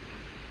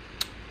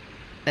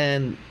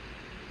 And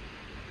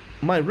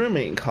my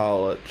roommate in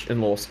college,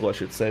 in law school I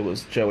should say,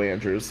 was Joe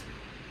Andrews.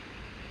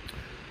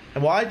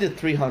 And while I did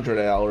 300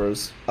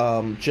 hours,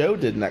 Joe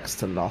did next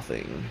to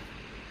nothing.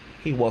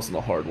 He wasn't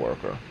a hard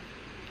worker.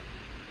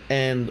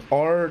 And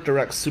our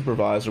direct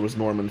supervisor was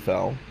Norman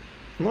Fell.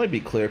 And let me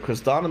be clear, Chris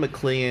Donna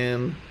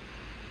McLean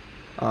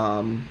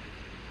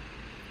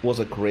was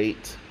a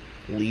great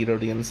leader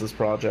of the Innocence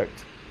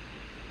Project.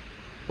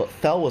 But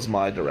Fell was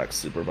my direct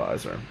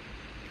supervisor.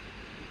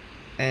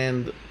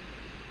 And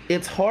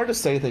it's hard to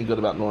say anything good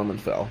about Norman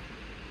Fell.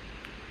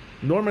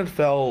 Norman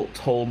Fell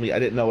told me I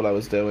didn't know what I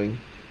was doing.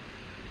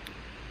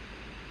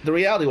 The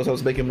reality was I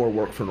was making more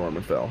work for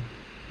Norman Fell.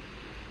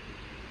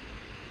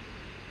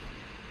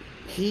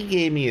 He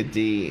gave me a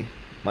D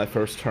my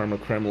first term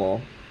of crim law.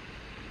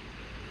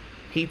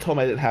 He told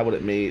me I didn't have what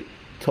it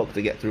took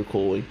to get through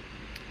Cooley.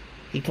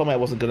 He told me I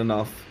wasn't good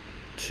enough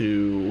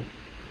to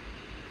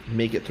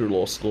make it through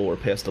law school or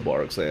pass the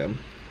bar exam.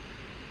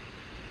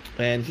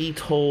 And he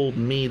told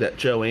me that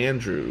Joe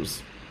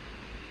Andrews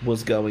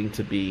was going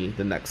to be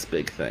the next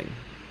big thing.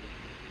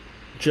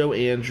 Joe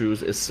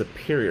Andrews is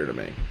superior to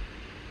me.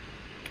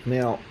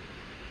 Now,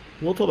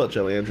 we'll talk about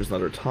Joe Andrews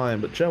another time,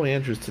 but Joe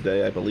Andrews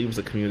today, I believe, is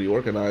a community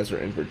organizer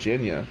in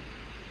Virginia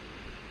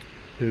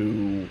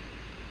who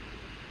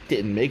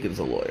didn't make it as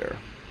a lawyer.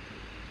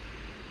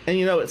 And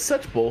you know, it's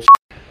such bullshit.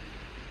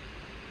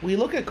 We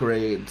look at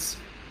grades,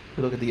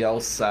 we look at the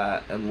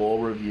LSAT and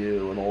law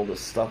review and all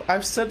this stuff.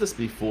 I've said this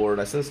before, and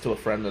I said this to a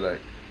friend today.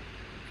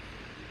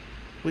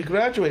 We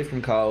graduate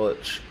from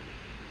college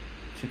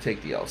to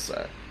take the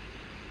LSAT.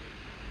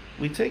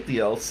 We take the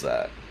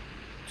LSAT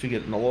to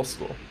get into law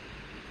school.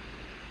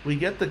 We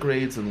get the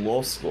grades in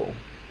law school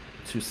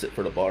to sit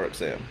for the bar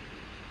exam.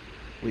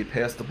 We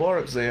pass the bar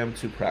exam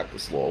to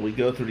practice law. We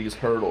go through these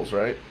hurdles,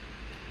 right?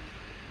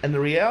 And the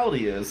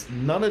reality is,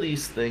 none of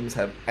these things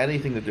have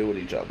anything to do with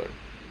each other.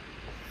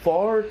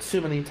 Far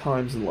too many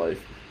times in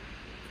life,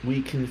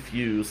 we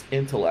confuse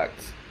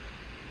intellect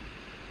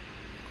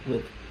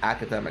with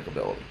academic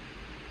ability.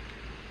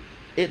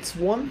 It's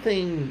one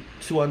thing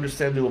to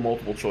understand do a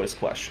multiple choice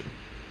question,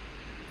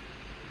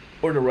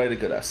 or to write a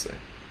good essay.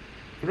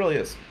 It really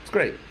is. It's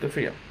great. Good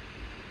for you.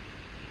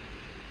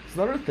 It's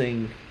another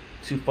thing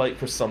to fight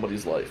for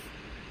somebody's life.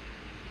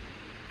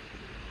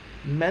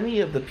 Many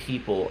of the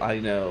people I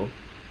know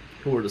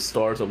who are the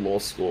stars of law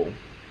school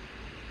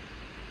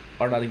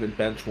are not even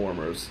bench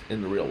warmers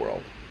in the real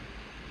world.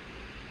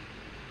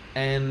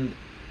 And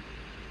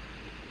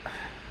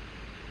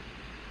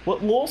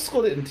what law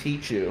school didn't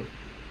teach you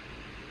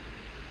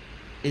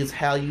is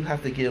how you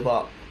have to give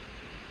up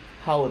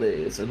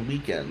holidays and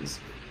weekends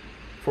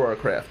for our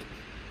craft.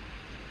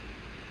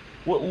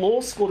 What law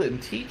school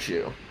didn't teach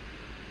you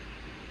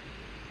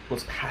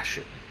was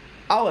passion.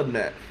 I'll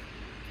admit,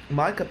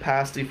 my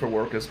capacity for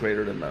work is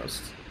greater than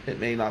most. It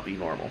may not be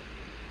normal.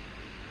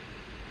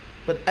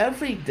 But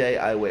every day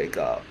I wake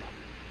up,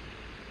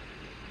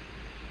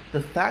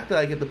 the fact that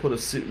I get to put a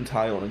suit and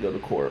tie on and go to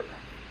court,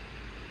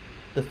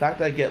 the fact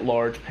that I get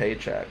large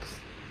paychecks,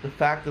 the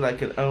fact that I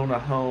can own a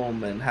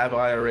home and have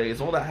IRAs,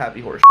 all that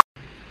happy horse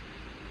shit,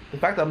 the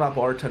fact that I'm not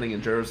bartending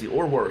in Jersey,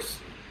 or worse,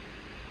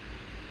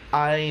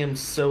 I am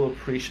so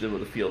appreciative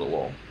of the field of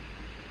law.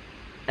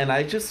 And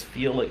I just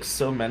feel like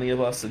so many of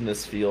us in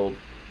this field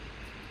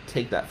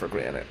take that for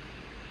granted.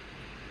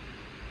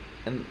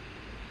 And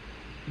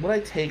what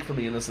I take from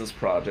the Innocence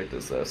Project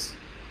is this.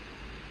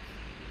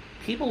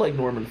 People like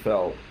Norman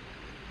Fell,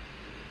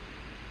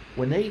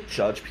 when they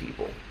judge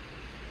people,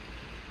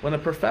 when a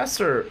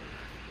professor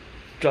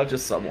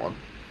judges someone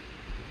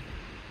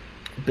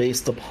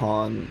based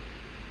upon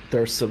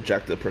their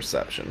subjective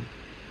perception,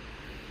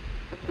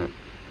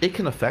 it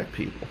can affect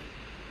people.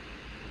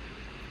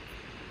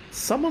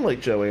 Someone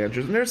like Joe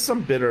Andrews, and there's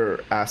some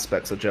bitter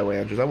aspects of Joe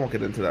Andrews, I won't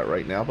get into that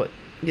right now, but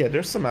yeah,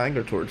 there's some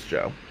anger towards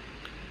Joe.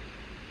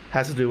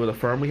 Has to do with a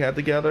firm we had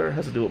together,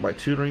 has to do with my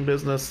tutoring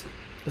business,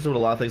 has to do with a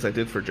lot of things I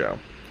did for Joe.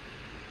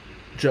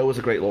 Joe was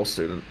a great law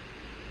student,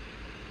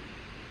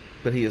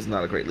 but he is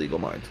not a great legal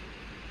mind.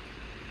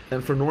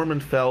 And for Norman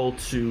Fell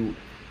to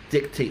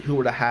dictate who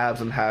were the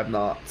haves and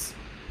have-nots,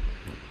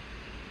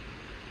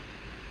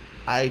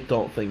 I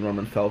don't think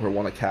Norman Fell ever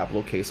won a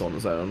capital case on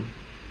his own.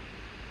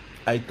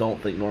 I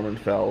don't think Norman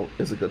Fell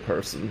is a good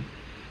person.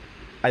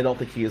 I don't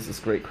think he is this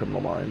great criminal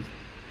mind.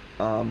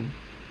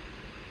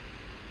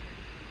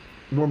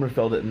 Norman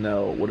Fell didn't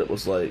know what it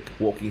was like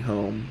walking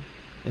home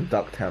in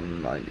Ducktown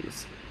in the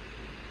 90s.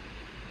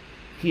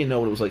 He didn't know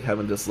what it was like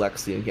having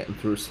dyslexia and getting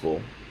through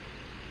school.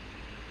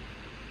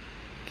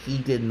 He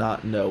did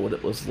not know what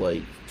it was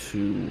like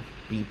to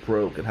be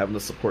broke and having to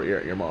support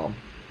your mom.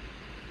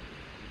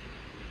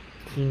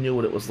 He knew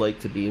what it was like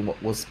to be in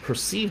what was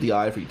perceived the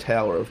ivory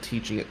tower of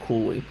teaching at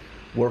Cooley,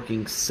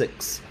 working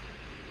 6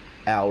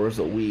 hours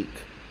a week,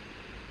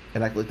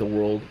 and act like the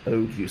world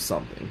owed you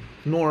something.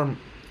 Norm,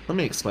 let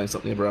me explain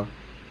something to you, bro.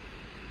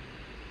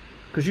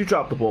 Because you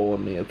dropped the ball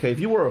on me, okay? If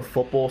you were a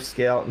football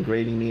scout and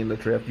grading me in the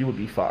draft, you would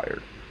be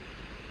fired.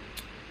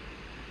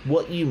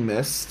 What you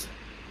missed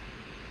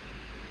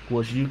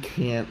was you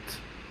can't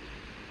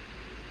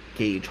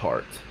gauge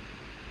heart.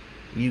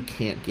 You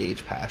can't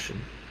gauge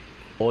passion.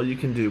 All you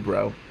can do,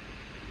 bro,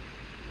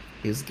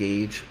 is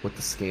gauge what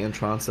the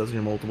Scantron says in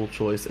your multiple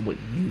choice and what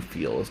you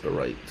feel is the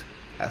right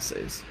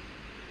essays.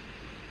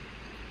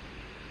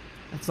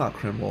 That's not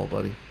crim law,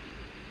 buddy.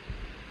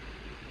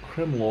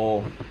 Crim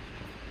law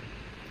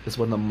is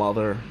when the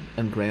mother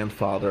and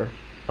grandfather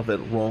of that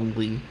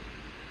wrongly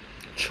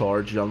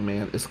charged young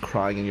man is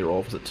crying in your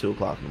office at 2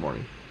 o'clock in the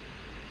morning.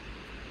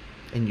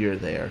 And you're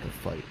there to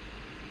fight.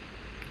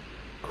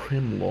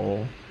 Crim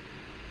law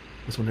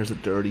is when there's a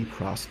dirty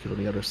prosecutor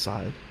on the other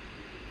side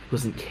who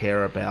doesn't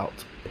care about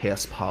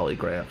past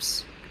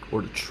polygraphs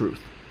or the truth.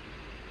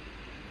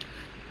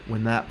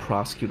 When that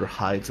prosecutor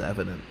hides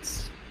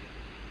evidence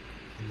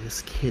and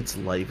this kid's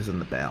life is in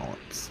the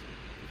balance.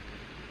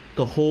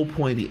 The whole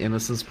point of the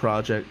Innocence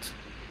Project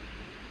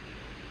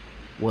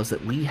was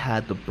that we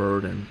had the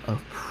burden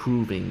of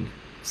proving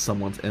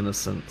someone's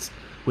innocence,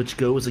 which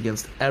goes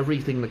against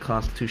everything the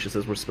Constitution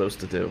says we're supposed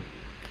to do.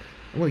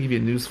 I'm going to give you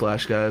a news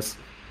flash, guys.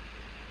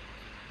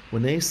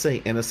 When they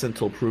say innocent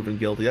till proven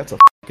guilty, that's a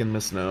fucking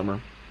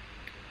misnomer.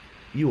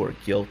 You are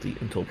guilty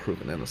until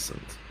proven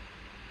innocent.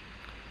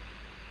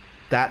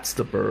 That's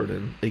the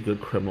burden a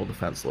good criminal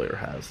defense lawyer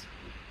has.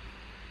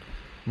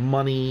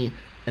 Money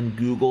and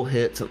Google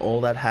hits and all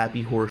that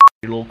happy horse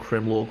little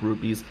criminal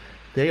groupies,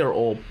 they are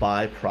all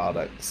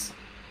byproducts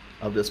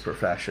of this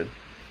profession.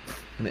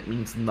 And it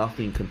means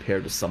nothing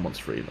compared to someone's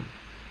freedom.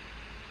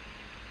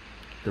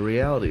 The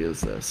reality is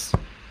this.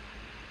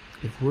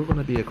 If we're going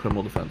to be a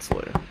criminal defense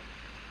lawyer,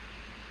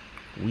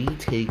 we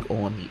take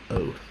on the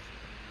oath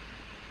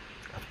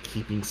of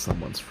keeping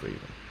someone's freedom.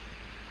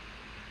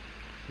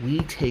 We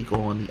take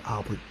on the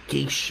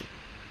obligation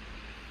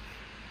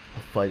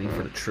of fighting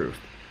for the truth.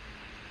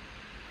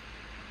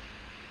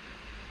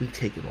 We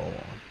take it all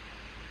on.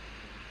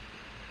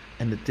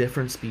 And the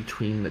difference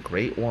between the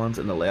great ones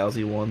and the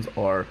lousy ones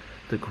are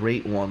the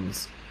great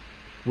ones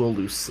will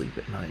lose sleep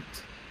at night.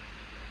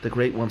 The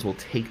great ones will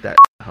take that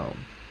home.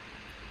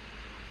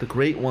 The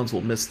great ones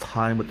will miss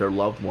time with their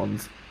loved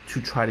ones to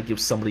try to give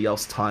somebody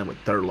else time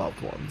with their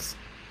loved ones.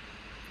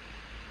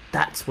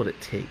 That's what it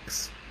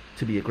takes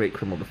to be a great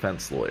criminal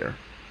defense lawyer.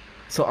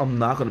 So I'm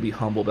not going to be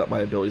humble about my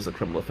abilities as a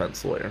criminal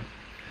defense lawyer.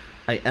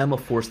 I am a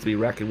force to be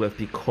reckoned with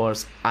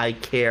because I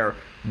care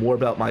more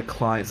about my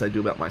clients than I do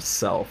about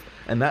myself.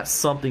 And that's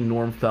something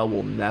Norm Fell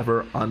will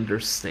never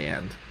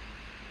understand.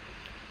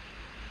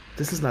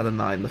 This is not a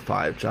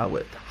 9-to-5 job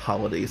with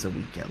holidays and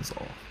weekends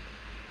off.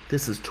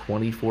 This is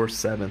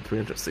 24/7,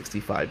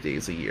 365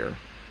 days a year.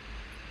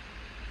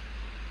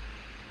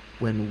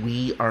 When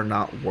we are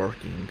not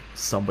working,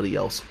 somebody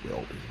else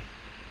will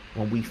be.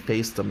 When we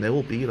face them, they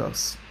will beat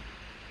us.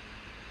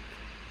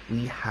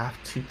 We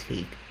have to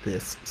take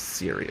this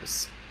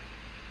serious.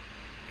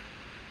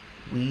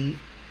 We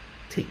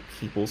take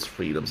people's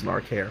freedoms in our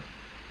care.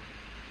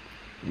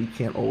 We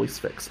can't always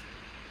fix it.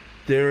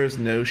 There is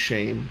no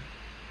shame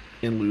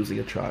in losing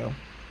a trial.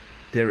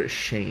 There is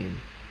shame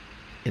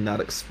in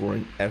not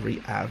exploring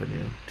every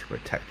avenue to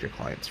protect your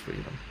client's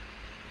freedom.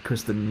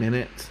 Because the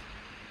minute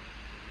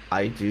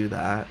I do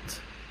that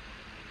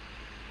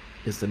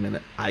is the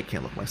minute I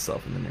can't look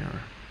myself in the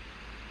mirror.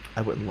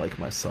 I wouldn't like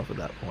myself at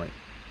that point.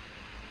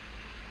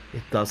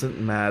 It doesn't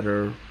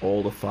matter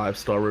all the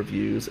 5-star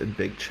reviews and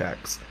big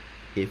checks.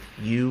 If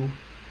you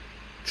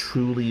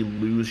truly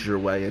lose your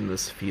way in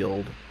this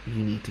field,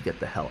 you need to get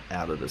the hell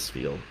out of this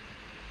field.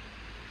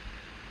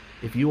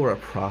 If you are a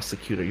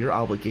prosecutor, your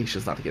obligation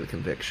is not to get a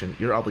conviction.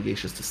 Your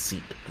obligation is to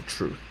seek the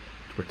truth,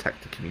 to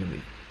protect the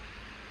community.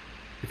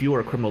 If you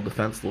are a criminal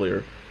defense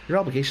lawyer, your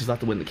obligation is not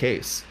to win the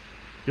case.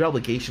 Your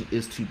obligation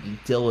is to be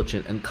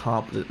diligent and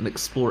competent and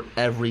explore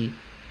every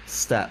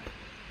step.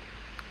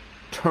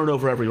 Turn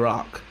over every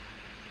rock.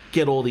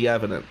 Get all the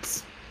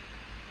evidence.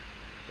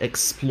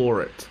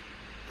 Explore it.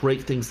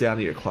 Break things down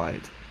to your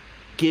client.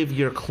 Give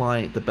your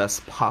client the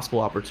best possible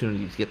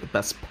opportunity to get the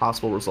best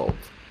possible result.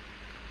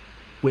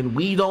 When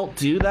we don't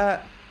do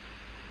that,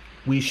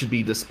 we should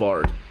be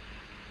disbarred.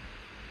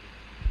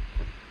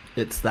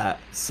 It's that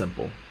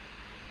simple.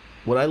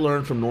 What I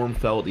learned from Norm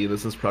Fell at the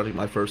Innocence Project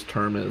my first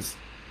term is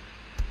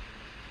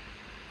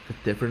the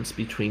difference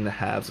between the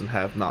haves and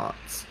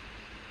have-nots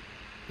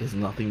is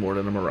nothing more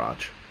than a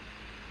mirage.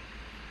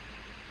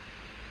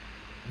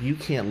 You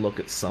can't look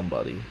at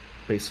somebody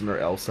based on their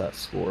LSAT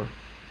score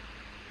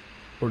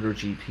or their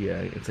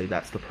GPA and say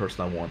that's the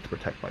person I want to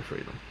protect my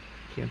freedom.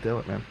 Can't do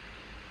it, man.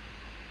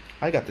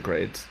 I got the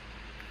grades.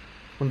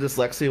 When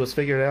dyslexia was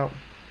figured out,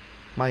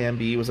 my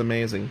MBE was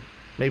amazing.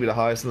 Maybe the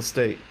highest in the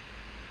state.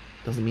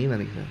 Doesn't mean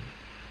anything.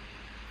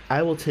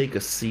 I will take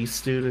a C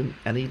student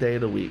any day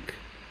of the week.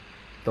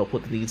 They'll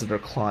put the needs of their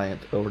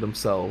client over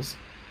themselves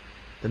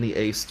than the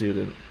A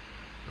student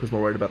who's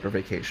more worried about their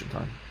vacation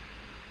time.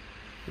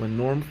 When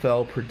Norm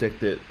Fell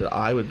predicted that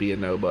I would be a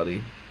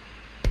nobody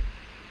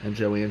and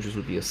Joe Andrews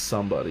would be a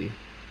somebody,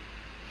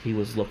 he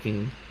was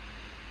looking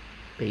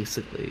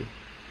basically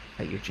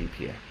at your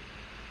GPA.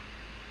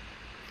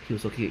 He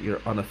was looking at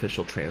your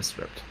unofficial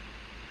transcript.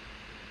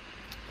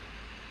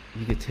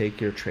 You could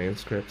take your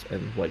transcripts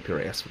and wipe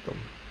your ass with them.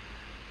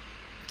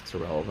 It's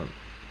irrelevant.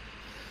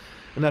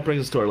 And that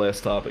brings us to our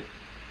last topic,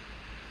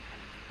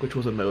 which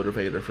was a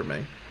motivator for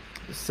me.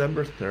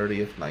 December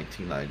 30th,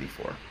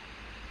 1994.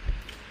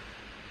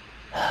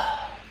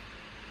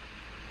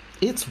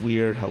 It's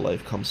weird how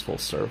life comes full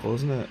circle,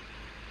 isn't it?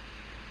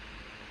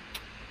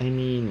 I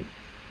mean,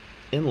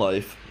 in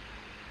life,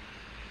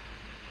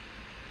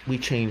 we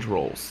change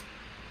roles.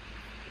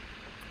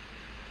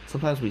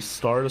 Sometimes we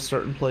start a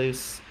certain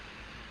place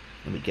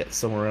and we get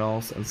somewhere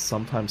else, and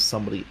sometimes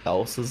somebody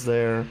else is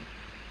there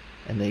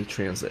and they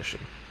transition.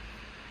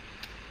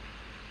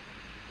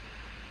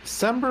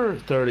 December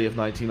 30th,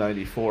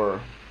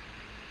 1994,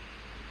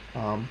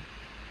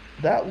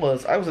 I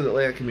was at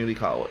Atlanta Community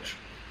College.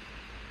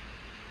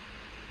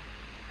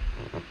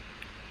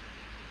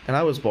 And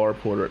I was bar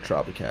porter at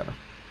Tropicana.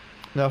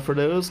 Now, for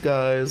those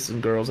guys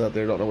and girls out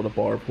there who don't know what a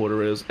bar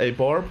porter is, a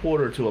bar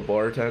porter to a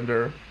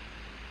bartender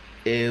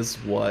is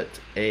what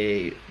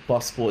a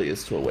busboy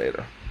is to a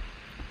waiter.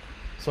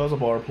 So as a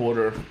bar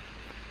porter,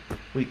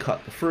 we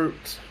cut the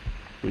fruit,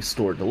 we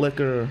stored the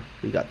liquor,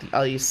 we got the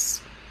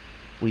ice,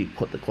 we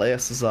put the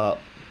glasses up,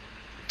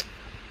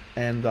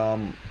 and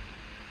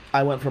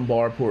I went from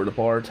bar porter to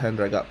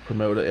bartender. I got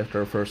promoted after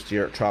our first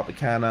year at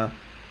Tropicana,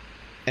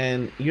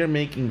 and you're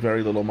making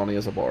very little money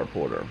as a bar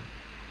porter.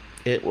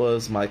 It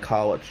was my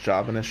college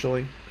job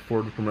initially,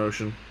 before the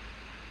promotion,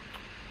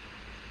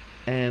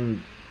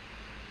 and,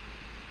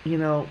 you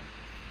know,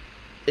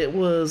 it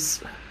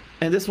was,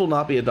 and this will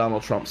not be a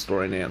Donald Trump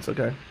story, Nance,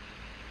 okay?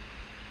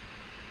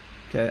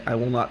 Okay, I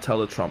will not tell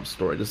the Trump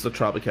story. This is the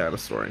Tropicana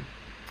story.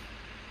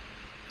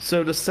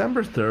 So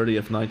December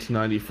 30th,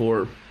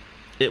 1994,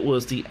 it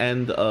was the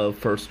end of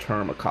first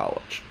term of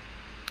college.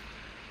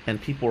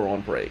 And people were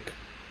on break.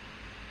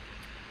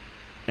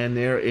 And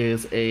there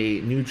is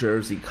a New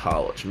Jersey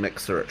college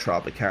mixer at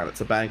Tropicana.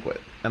 It's a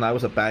banquet. And I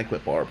was a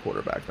banquet bar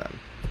porter back then.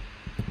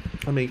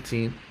 I'm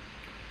 18.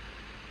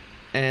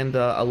 And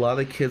a lot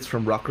of kids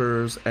from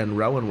Rutgers and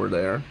Rowan were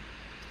there.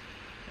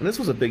 And this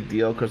was a big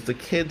deal because the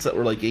kids that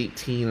were like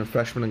 18 and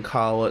freshmen in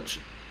college,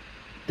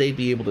 they'd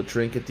be able to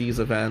drink at these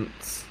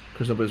events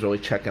because nobody's really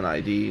checking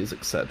IDs,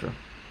 etc.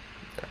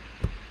 Okay.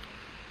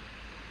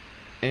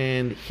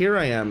 And here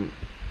I am.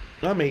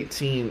 I'm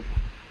 18.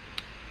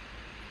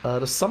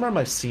 The summer of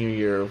my senior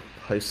year of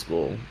high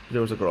school,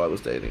 there was a girl I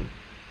was dating.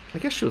 I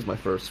guess she was my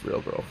first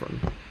real girlfriend.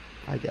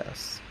 I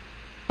guess.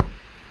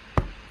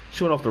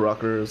 She went off to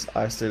Rutgers.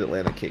 I stayed at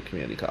Atlantic Cape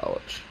Community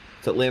College.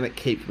 It's Atlantic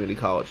Cape Community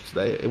College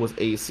today. It was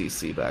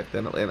ACC back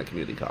then, Atlantic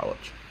Community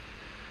College.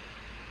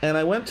 And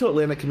I went to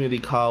Atlantic Community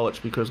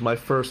College because my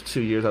first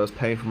 2 years I was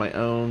paying for my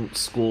own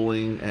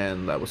schooling,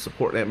 and I was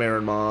supporting Aunt Mary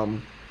and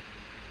Mom.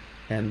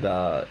 And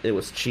it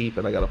was cheap,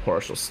 and I got a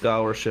partial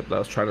scholarship, and I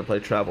was trying to play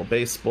travel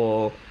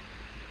baseball.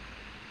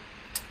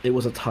 It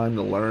was a time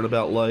to learn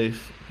about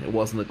life. It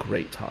wasn't a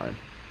great time.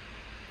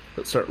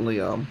 But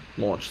certainly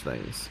launched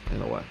things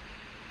in a way.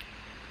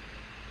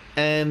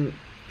 And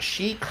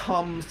she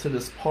comes to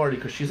this party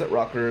because she's at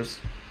Rutgers,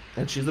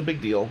 and she's a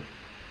big deal.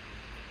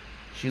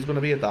 She's going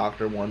to be a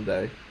doctor one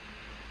day.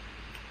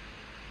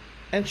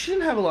 And she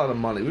didn't have a lot of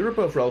money. We were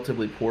both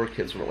relatively poor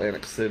kids from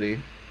Atlantic City.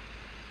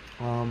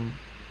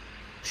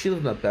 She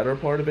lived in a better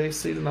part of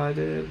AC than I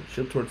did.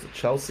 She lived towards the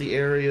Chelsea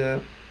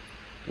area,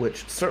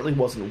 which certainly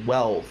wasn't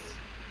wealth,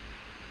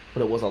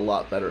 but it was a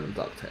lot better than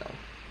Ducktown.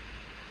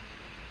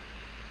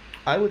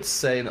 I would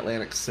say in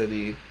Atlantic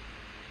City,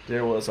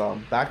 there was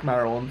back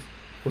Maryland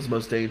was the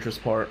most dangerous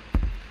part.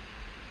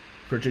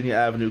 Virginia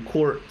Avenue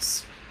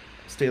Courts,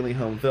 Stanley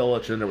Home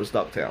Village, and there was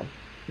Ducktown.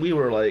 We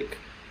were like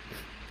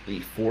the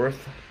fourth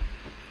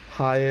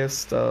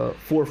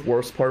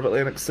worst part of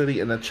Atlantic City,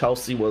 and then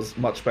Chelsea was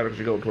much better because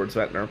you're going towards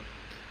Ventnor.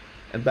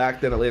 And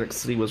back then, Atlantic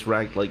City was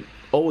ranked like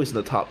always in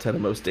the top 10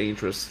 of most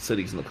dangerous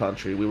cities in the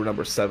country. We were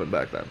number 7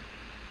 back then.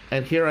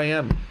 And here I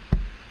am,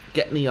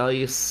 getting the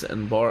ice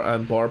and bar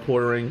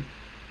portering,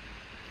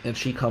 and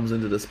she comes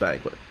into this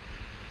banquet,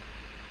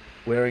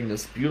 wearing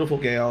this beautiful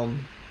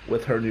gown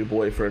with her new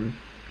boyfriend,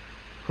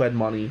 who had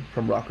money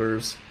from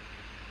Rutgers.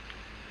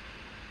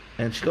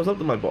 And she goes up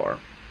to my bar.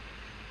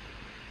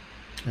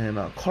 And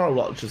Carl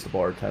Rutledge is the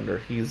bartender.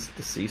 He's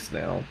deceased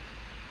now.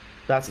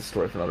 That's a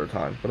story for another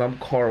time. But I'm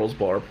Carl's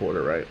bar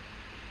porter, right?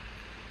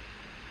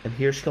 And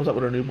here she comes up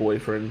with her new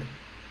boyfriend.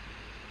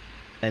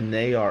 And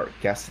they are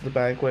guests at the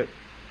banquet.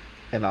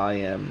 And I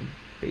am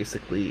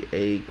basically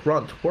a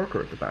grunt worker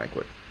at the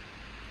banquet.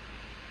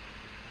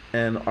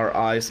 And our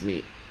eyes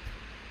meet.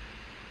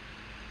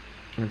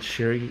 And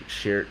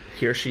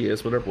here she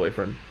is with her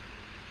boyfriend,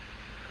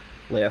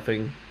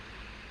 laughing,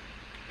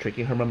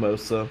 drinking her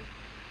mimosa.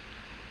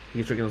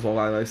 He's drinking his Long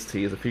Island iced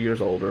tea. He's a few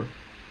years older.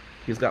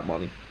 He's got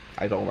money.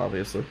 I don't,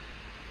 obviously.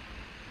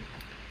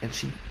 And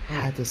she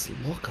had this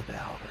look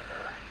about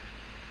her.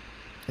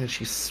 And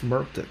she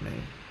smirked at me.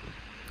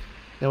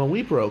 Now, when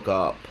we broke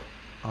up,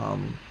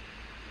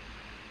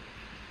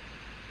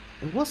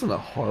 it wasn't a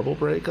horrible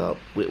breakup.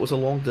 It was a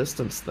long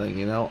distance thing,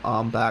 you know.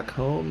 I'm back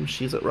home.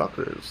 She's at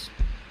Rutgers.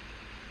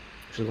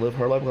 She's gonna live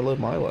her life. I'm gonna live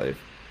my life.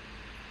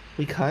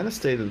 We kind of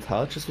stayed in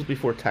touch. This was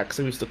before texting.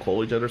 We used to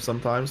call each other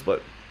sometimes,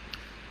 but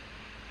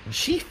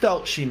she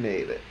felt she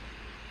made it.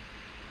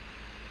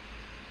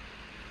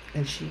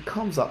 And she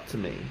comes up to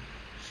me.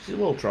 She's a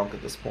little drunk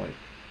at this point.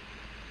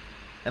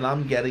 And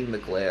I'm getting the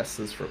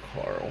glasses for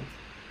Carl.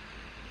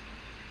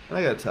 And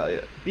I gotta tell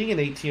you, being an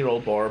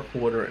 18-year-old bar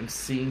porter and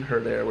seeing her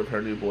there with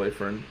her new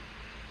boyfriend,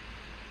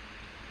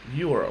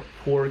 you are a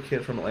poor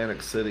kid from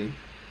Atlantic City.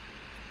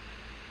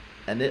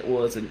 And it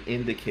was an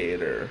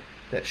indicator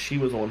that she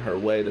was on her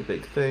way to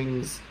big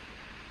things,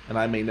 and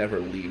I may never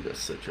leave this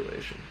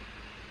situation.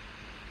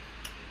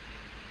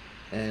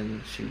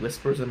 And she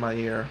whispers in my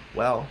ear,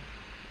 well,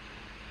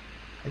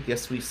 I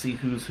guess we see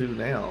who's who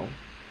now.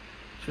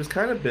 She was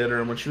kind of bitter,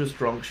 and when she was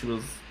drunk, she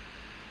was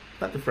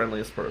not the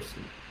friendliest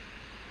person.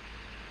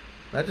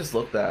 And I just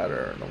looked at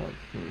her, and I'm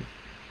like,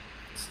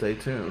 stay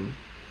tuned.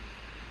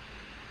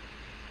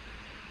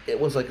 It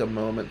was like a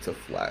moment to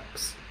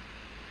flex.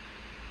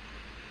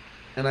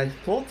 And I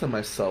thought to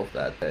myself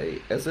that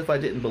day, as if I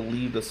didn't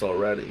believe this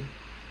already,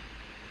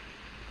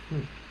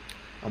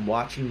 I'm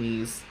watching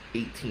these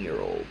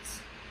 18-year-olds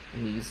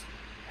and these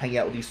hang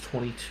out with these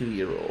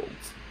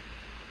 22-year-olds,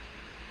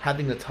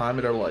 having the time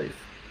of their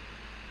life.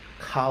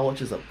 College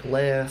is a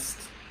blast.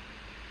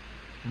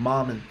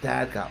 Mom and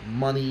dad got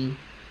money.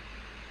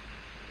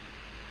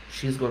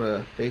 She's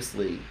gonna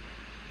basically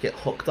get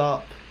hooked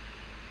up,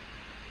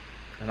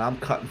 and I'm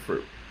cutting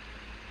fruit.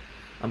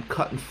 I'm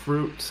cutting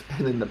fruit,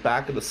 and in the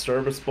back of the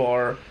service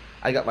bar,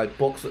 I got my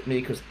books with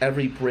me because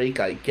every break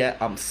I get,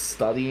 I'm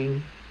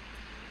studying.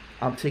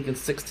 I'm taking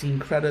 16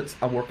 credits.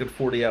 I'm working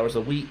 40 hours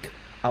a week.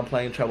 I'm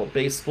playing travel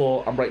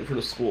baseball. I'm writing for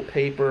the school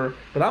paper.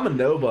 But I'm a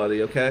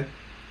nobody, okay?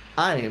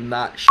 I am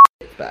not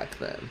shit back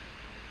then.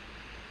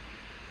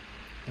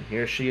 And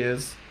here she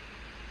is.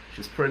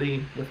 She's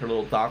pretty with her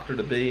little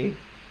doctor-to-be,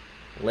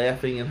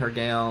 laughing in her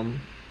gown.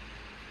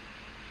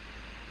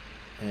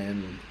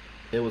 And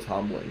it was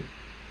humbling.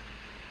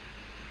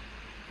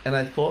 And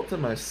I thought to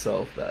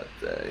myself that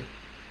day,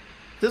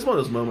 this is one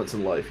of those moments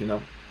in life, you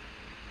know?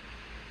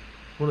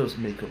 One of those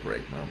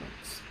make-or-break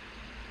moments.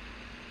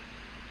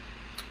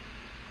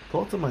 I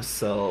thought to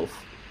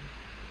myself,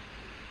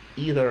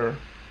 either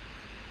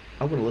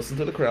I'm going to listen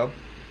to the crowd,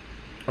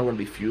 or I'm going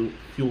to be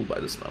fueled by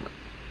this moment.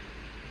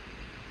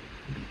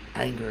 I'm going to be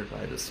angered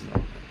by this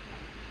moment.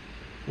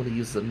 I'm going to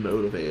use the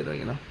motivator,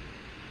 you know?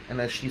 And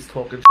as she's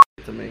talking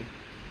shit to me,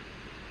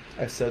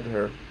 I said to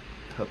her,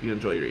 hope you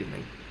enjoy your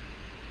evening.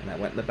 And I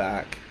went in the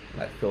back,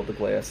 and I filled the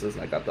glasses,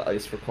 and I got the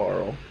ice for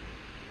Carl.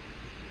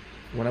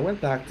 When I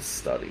went back to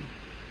study,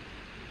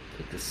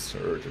 like this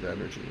surge of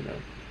energy, you know?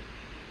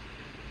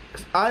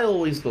 Because I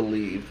always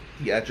believed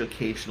the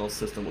educational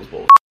system was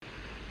bullshit.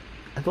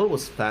 I thought it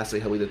was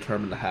fascinating how we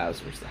determined the haves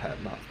versus the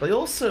have-nots. But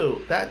also,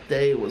 that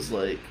day was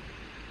like,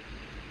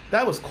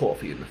 that was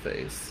coffee in the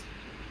face.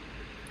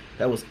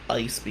 That was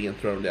ice being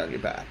thrown down your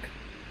back.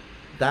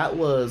 That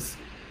was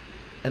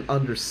an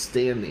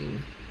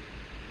understanding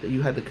that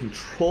you had to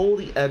control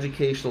the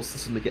educational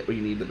system to get where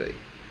you need to be.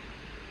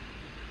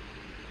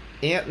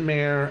 Aunt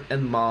Mare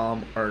and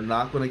Mom are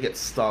not going to get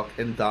stuck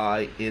and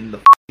die in the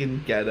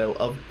fucking ghetto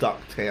of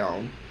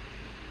Ducktown,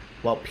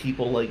 while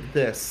people like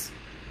this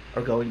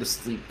are going to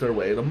sleep their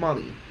way to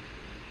money.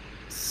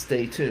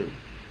 Stay tuned.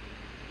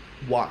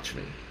 Watch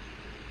me.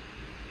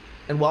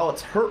 And while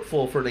it's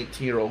hurtful for an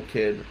 18-year-old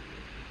kid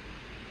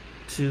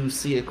to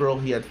see a girl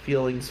he had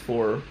feelings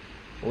for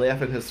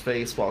laugh in his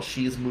face while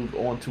she's moved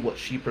on to what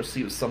she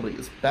perceives somebody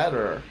as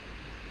better,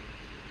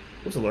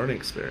 it was a learning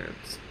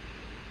experience.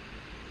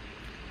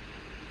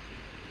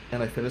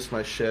 And I finished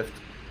my shift,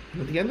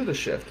 and at the end of the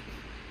shift,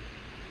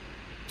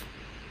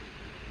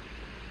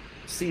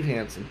 Steve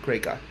Hansen,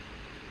 great guy,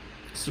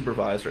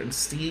 supervisor, and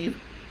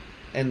Steve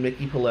and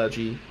Mickey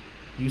Pileggi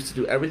used to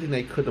do everything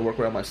they could to work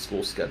around my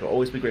school schedule.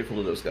 Always be grateful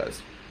to those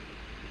guys.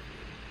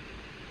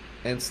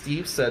 And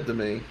Steve said to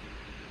me,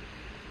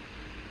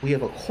 we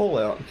have a call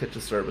out in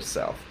Kitchen Service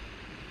South.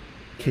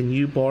 Can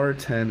you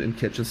bartend in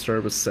Kitchen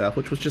Service South,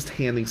 which was just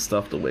handing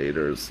stuff to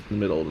waiters in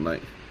the middle of the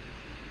night?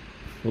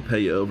 We'll pay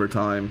you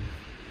overtime,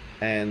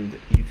 and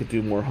you could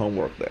do more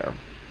homework there.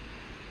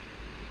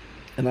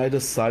 And I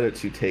decided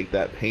to take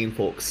that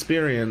painful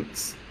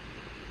experience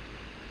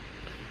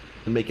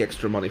and make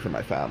extra money for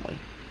my family.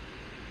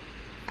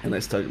 And I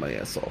studied my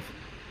ass off.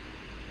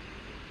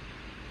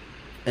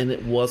 And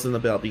it wasn't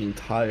about being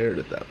tired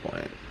at that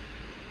point.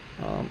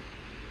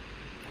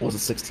 was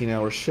a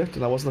 16-hour shift,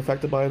 and I wasn't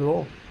affected by it at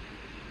all.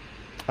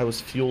 I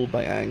was fueled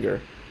by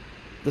anger.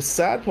 The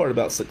sad part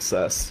about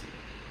success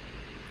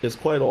is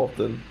quite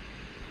often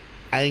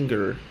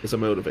anger is a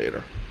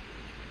motivator.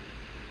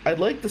 I'd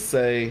like to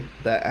say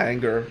that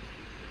anger,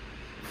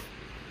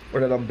 or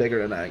that I'm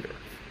bigger than anger.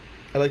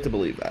 I like to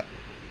believe that.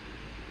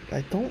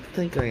 I don't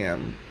think I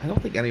am. I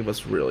don't think any of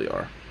us really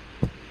are.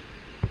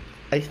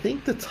 I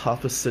think the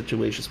toughest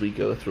situations we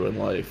go through in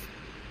life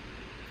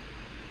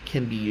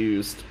can be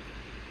used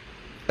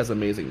as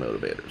amazing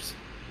motivators.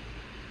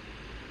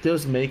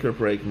 Those make or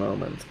break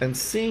moments. And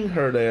seeing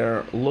her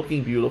there,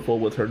 looking beautiful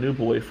with her new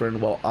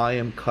boyfriend while I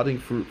am cutting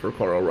fruit for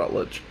Carl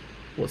Rutledge,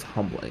 was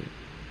humbling.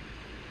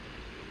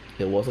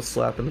 It was a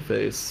slap in the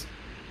face,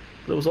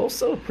 but it was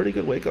also a pretty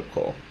good wake-up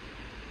call.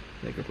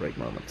 Make or break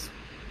moments.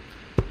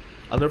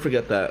 I'll never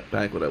forget that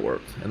banquet I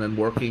worked, and then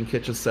working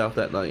Kitchen South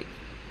that night,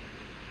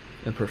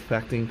 and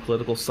perfecting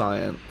political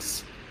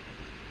science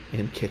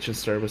in Kitchen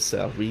Service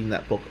South, reading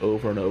that book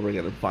over and over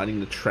again and finding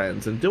the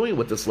trends, and doing it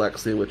with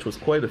dyslexia, which was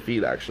quite a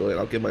feat actually, and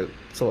I'll give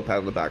myself a pat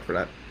on the back for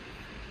that.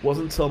 It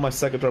wasn't until my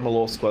second term of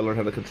law school I learned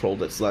how to control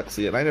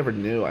dyslexia, and I never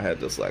knew I had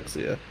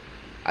dyslexia.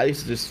 I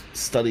used to just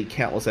study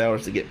countless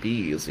hours to get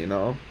B's, you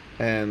know?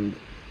 And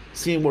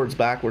seeing words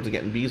backwards and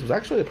getting B's was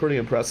actually a pretty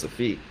impressive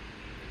feat.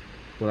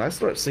 When I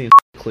start seeing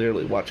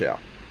clearly, watch out.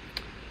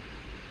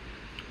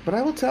 But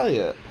I will tell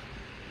you,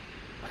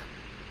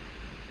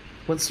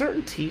 when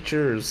certain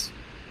teachers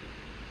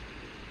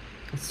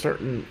and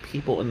certain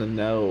people in the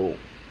know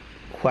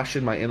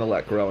question my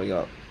intellect growing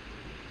up,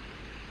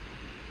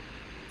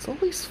 it's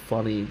always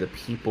funny the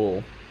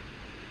people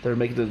that are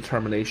making the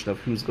determination of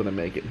who's going to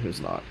make it and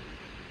who's not.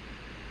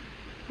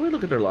 When we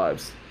look at their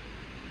lives,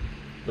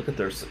 look at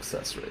their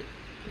success rate,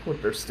 look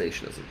what their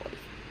station is in life.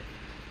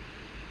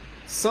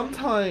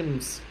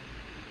 Sometimes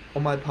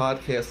on my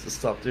podcast and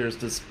stuff, there's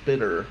this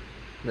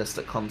bitterness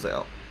that comes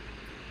out.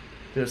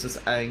 There's this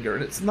anger,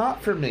 and it's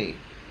not for me.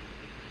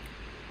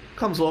 It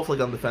comes off like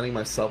I'm defending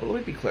myself, but let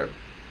me be clear.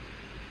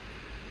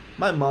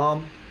 My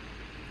mom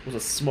was a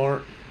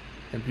smart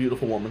and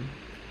beautiful woman,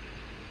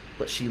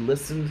 but she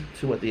listened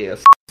to what the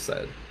ass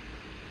said,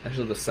 and she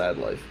lived a sad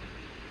life.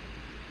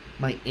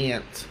 My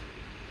aunt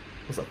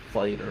was a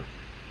fighter,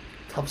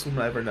 toughest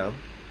woman I ever know.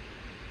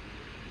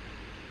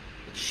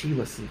 But she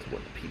listened to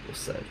what the people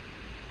said.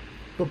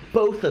 But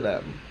both of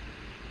them,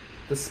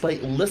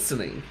 despite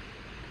listening,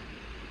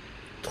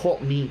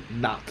 taught me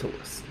not to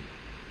listen.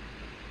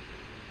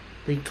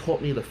 They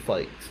taught me to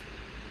fight.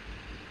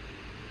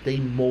 They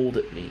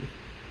molded me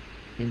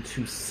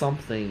into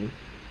something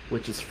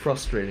which is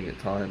frustrating at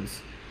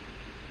times,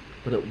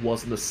 but it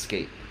was an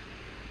escape.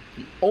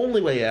 The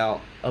only way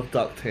out of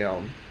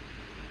Ducktown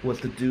was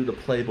to do the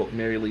playbook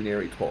Mary Lee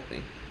Neri taught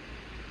me.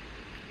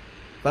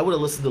 If I would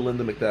have listened to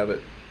Linda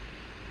McDevitt,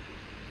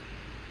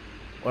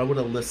 or I would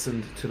have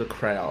listened to the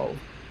crowd,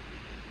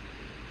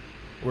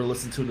 or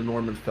listened to the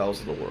Norman Fells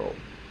of the world,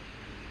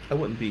 I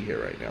wouldn't be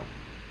here right now.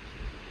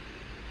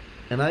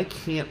 And I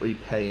can't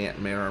repay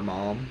Aunt Mary or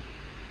Mom.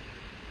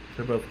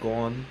 They're both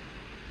gone.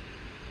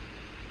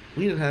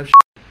 We didn't have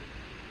shit.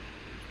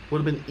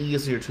 Would have been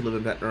easier to live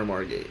in Ventnor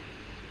Margate.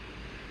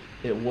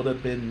 It would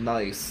have been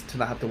nice to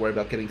not have to worry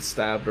about getting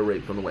stabbed or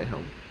raped on the way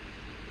home.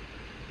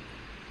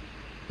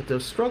 But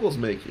those struggles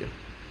make you.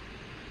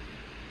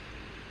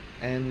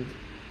 And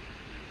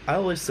I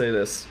always say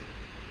this.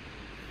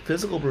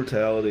 Physical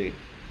brutality,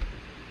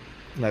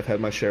 and I've had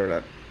my share of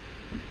that,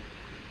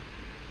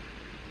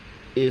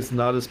 is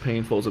not as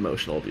painful as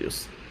emotional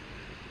abuse.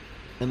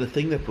 And the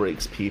thing that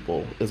breaks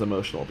people is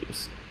emotional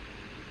abuse.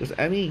 If there's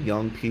any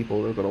young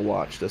people that are going to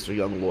watch this, or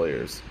young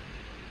lawyers,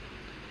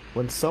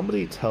 when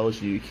somebody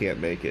tells you you can't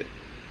make it,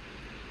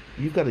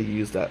 you've got to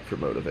use that for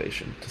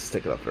motivation to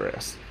stick it up their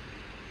ass.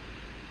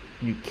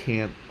 You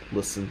can't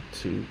listen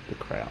to the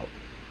crowd.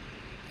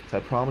 So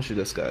I promise you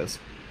this, guys.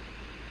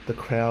 The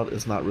crowd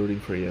is not rooting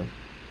for you.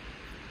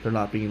 They're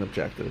not being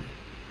objective.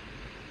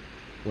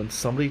 When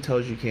somebody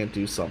tells you can't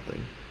do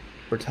something,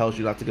 or tells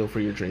you not to go for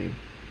your dream,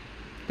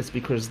 it's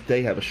because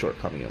they have a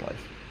shortcoming in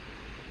life.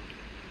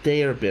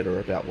 They are bitter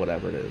about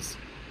whatever it is.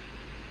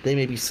 They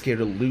may be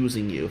scared of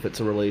losing you if it's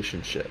a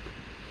relationship,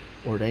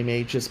 or they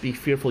may just be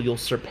fearful you'll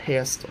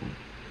surpass them.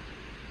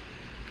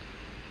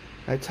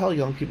 I tell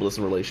young people this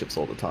in relationships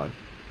all the time.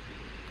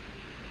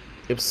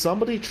 If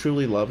somebody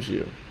truly loves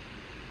you,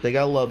 they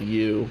gotta love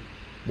you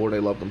more than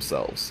they love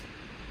themselves.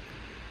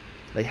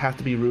 They have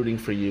to be rooting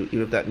for you,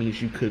 even if that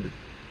means you could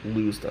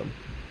lose them.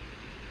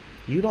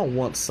 You don't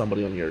want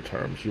somebody on your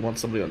terms. You want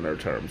somebody on their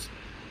terms.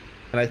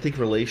 And I think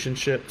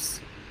relationships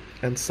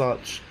and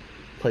such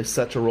play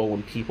such a role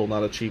in people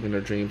not achieving their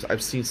dreams.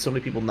 I've seen so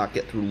many people not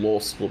get through law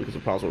school because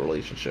of problems with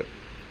relationship.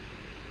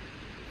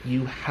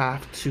 You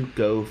have to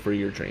go for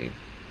your dream.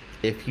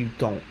 If you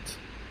don't,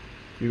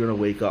 you're going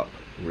to wake up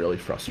really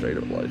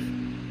frustrated with life.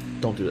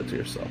 Don't do that to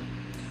yourself.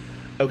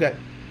 Okay.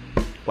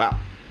 Wow.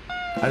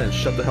 I didn't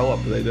shut the hell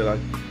up today, did I?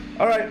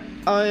 Alright,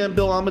 I am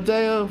Bill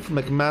Amadeo from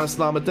McManus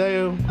and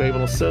Amadeo,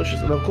 Grable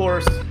Associates, and of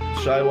course,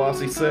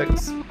 Shiawassee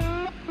 6.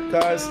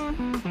 Guys,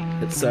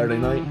 it's Saturday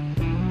night.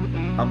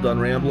 I'm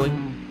done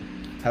rambling.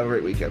 Have a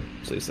great weekend.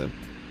 See you soon.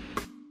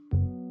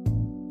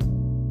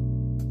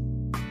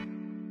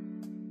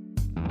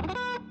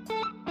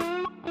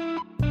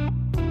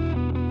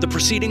 The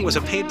proceeding was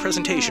a paid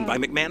presentation by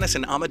McManus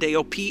and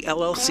Amadeo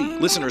PLLC.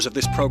 Listeners of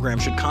this program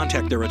should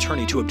contact their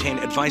attorney to obtain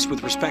advice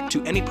with respect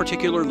to any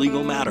particular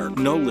legal matter.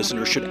 No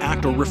listener should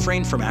act or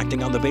refrain from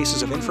acting on the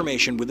basis of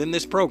information within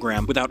this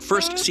program without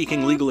first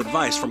seeking legal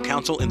advice from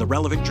counsel in the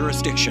relevant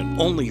jurisdiction.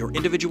 Only your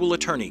individual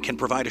attorney can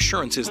provide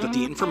assurances that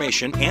the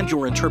information and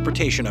your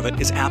interpretation of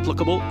it is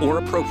applicable or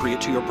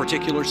appropriate to your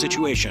particular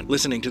situation.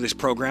 Listening to this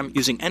program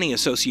using any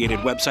associated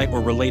website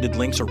or related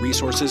links or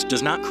resources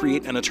does not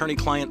create an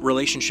attorney-client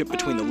relationship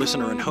between the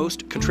listener and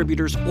host,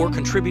 contributors, or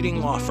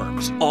contributing law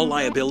firms. All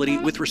liability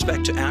with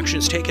respect to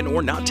actions taken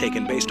or not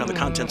taken based on the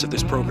contents of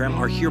this program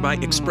are hereby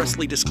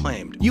expressly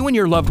disclaimed. You and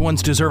your loved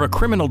ones deserve a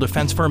criminal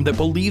defense firm that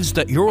believes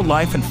that your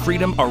life and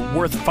freedom are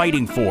worth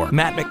fighting for.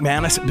 Matt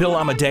McManus, Bill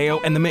Amadeo,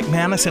 and the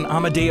McManus and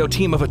Amadeo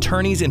team of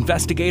attorneys,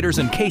 investigators,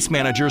 and case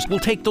managers will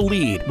take the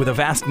lead with a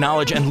vast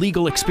knowledge and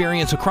legal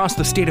experience across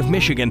the state of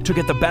Michigan to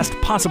get the best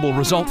possible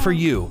result for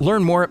you.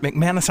 Learn more at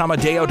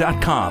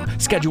McManusAmadeo.com.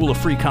 Schedule a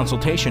free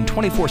consultation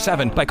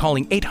 24/7 by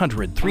calling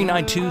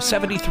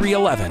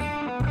 800-392-7311.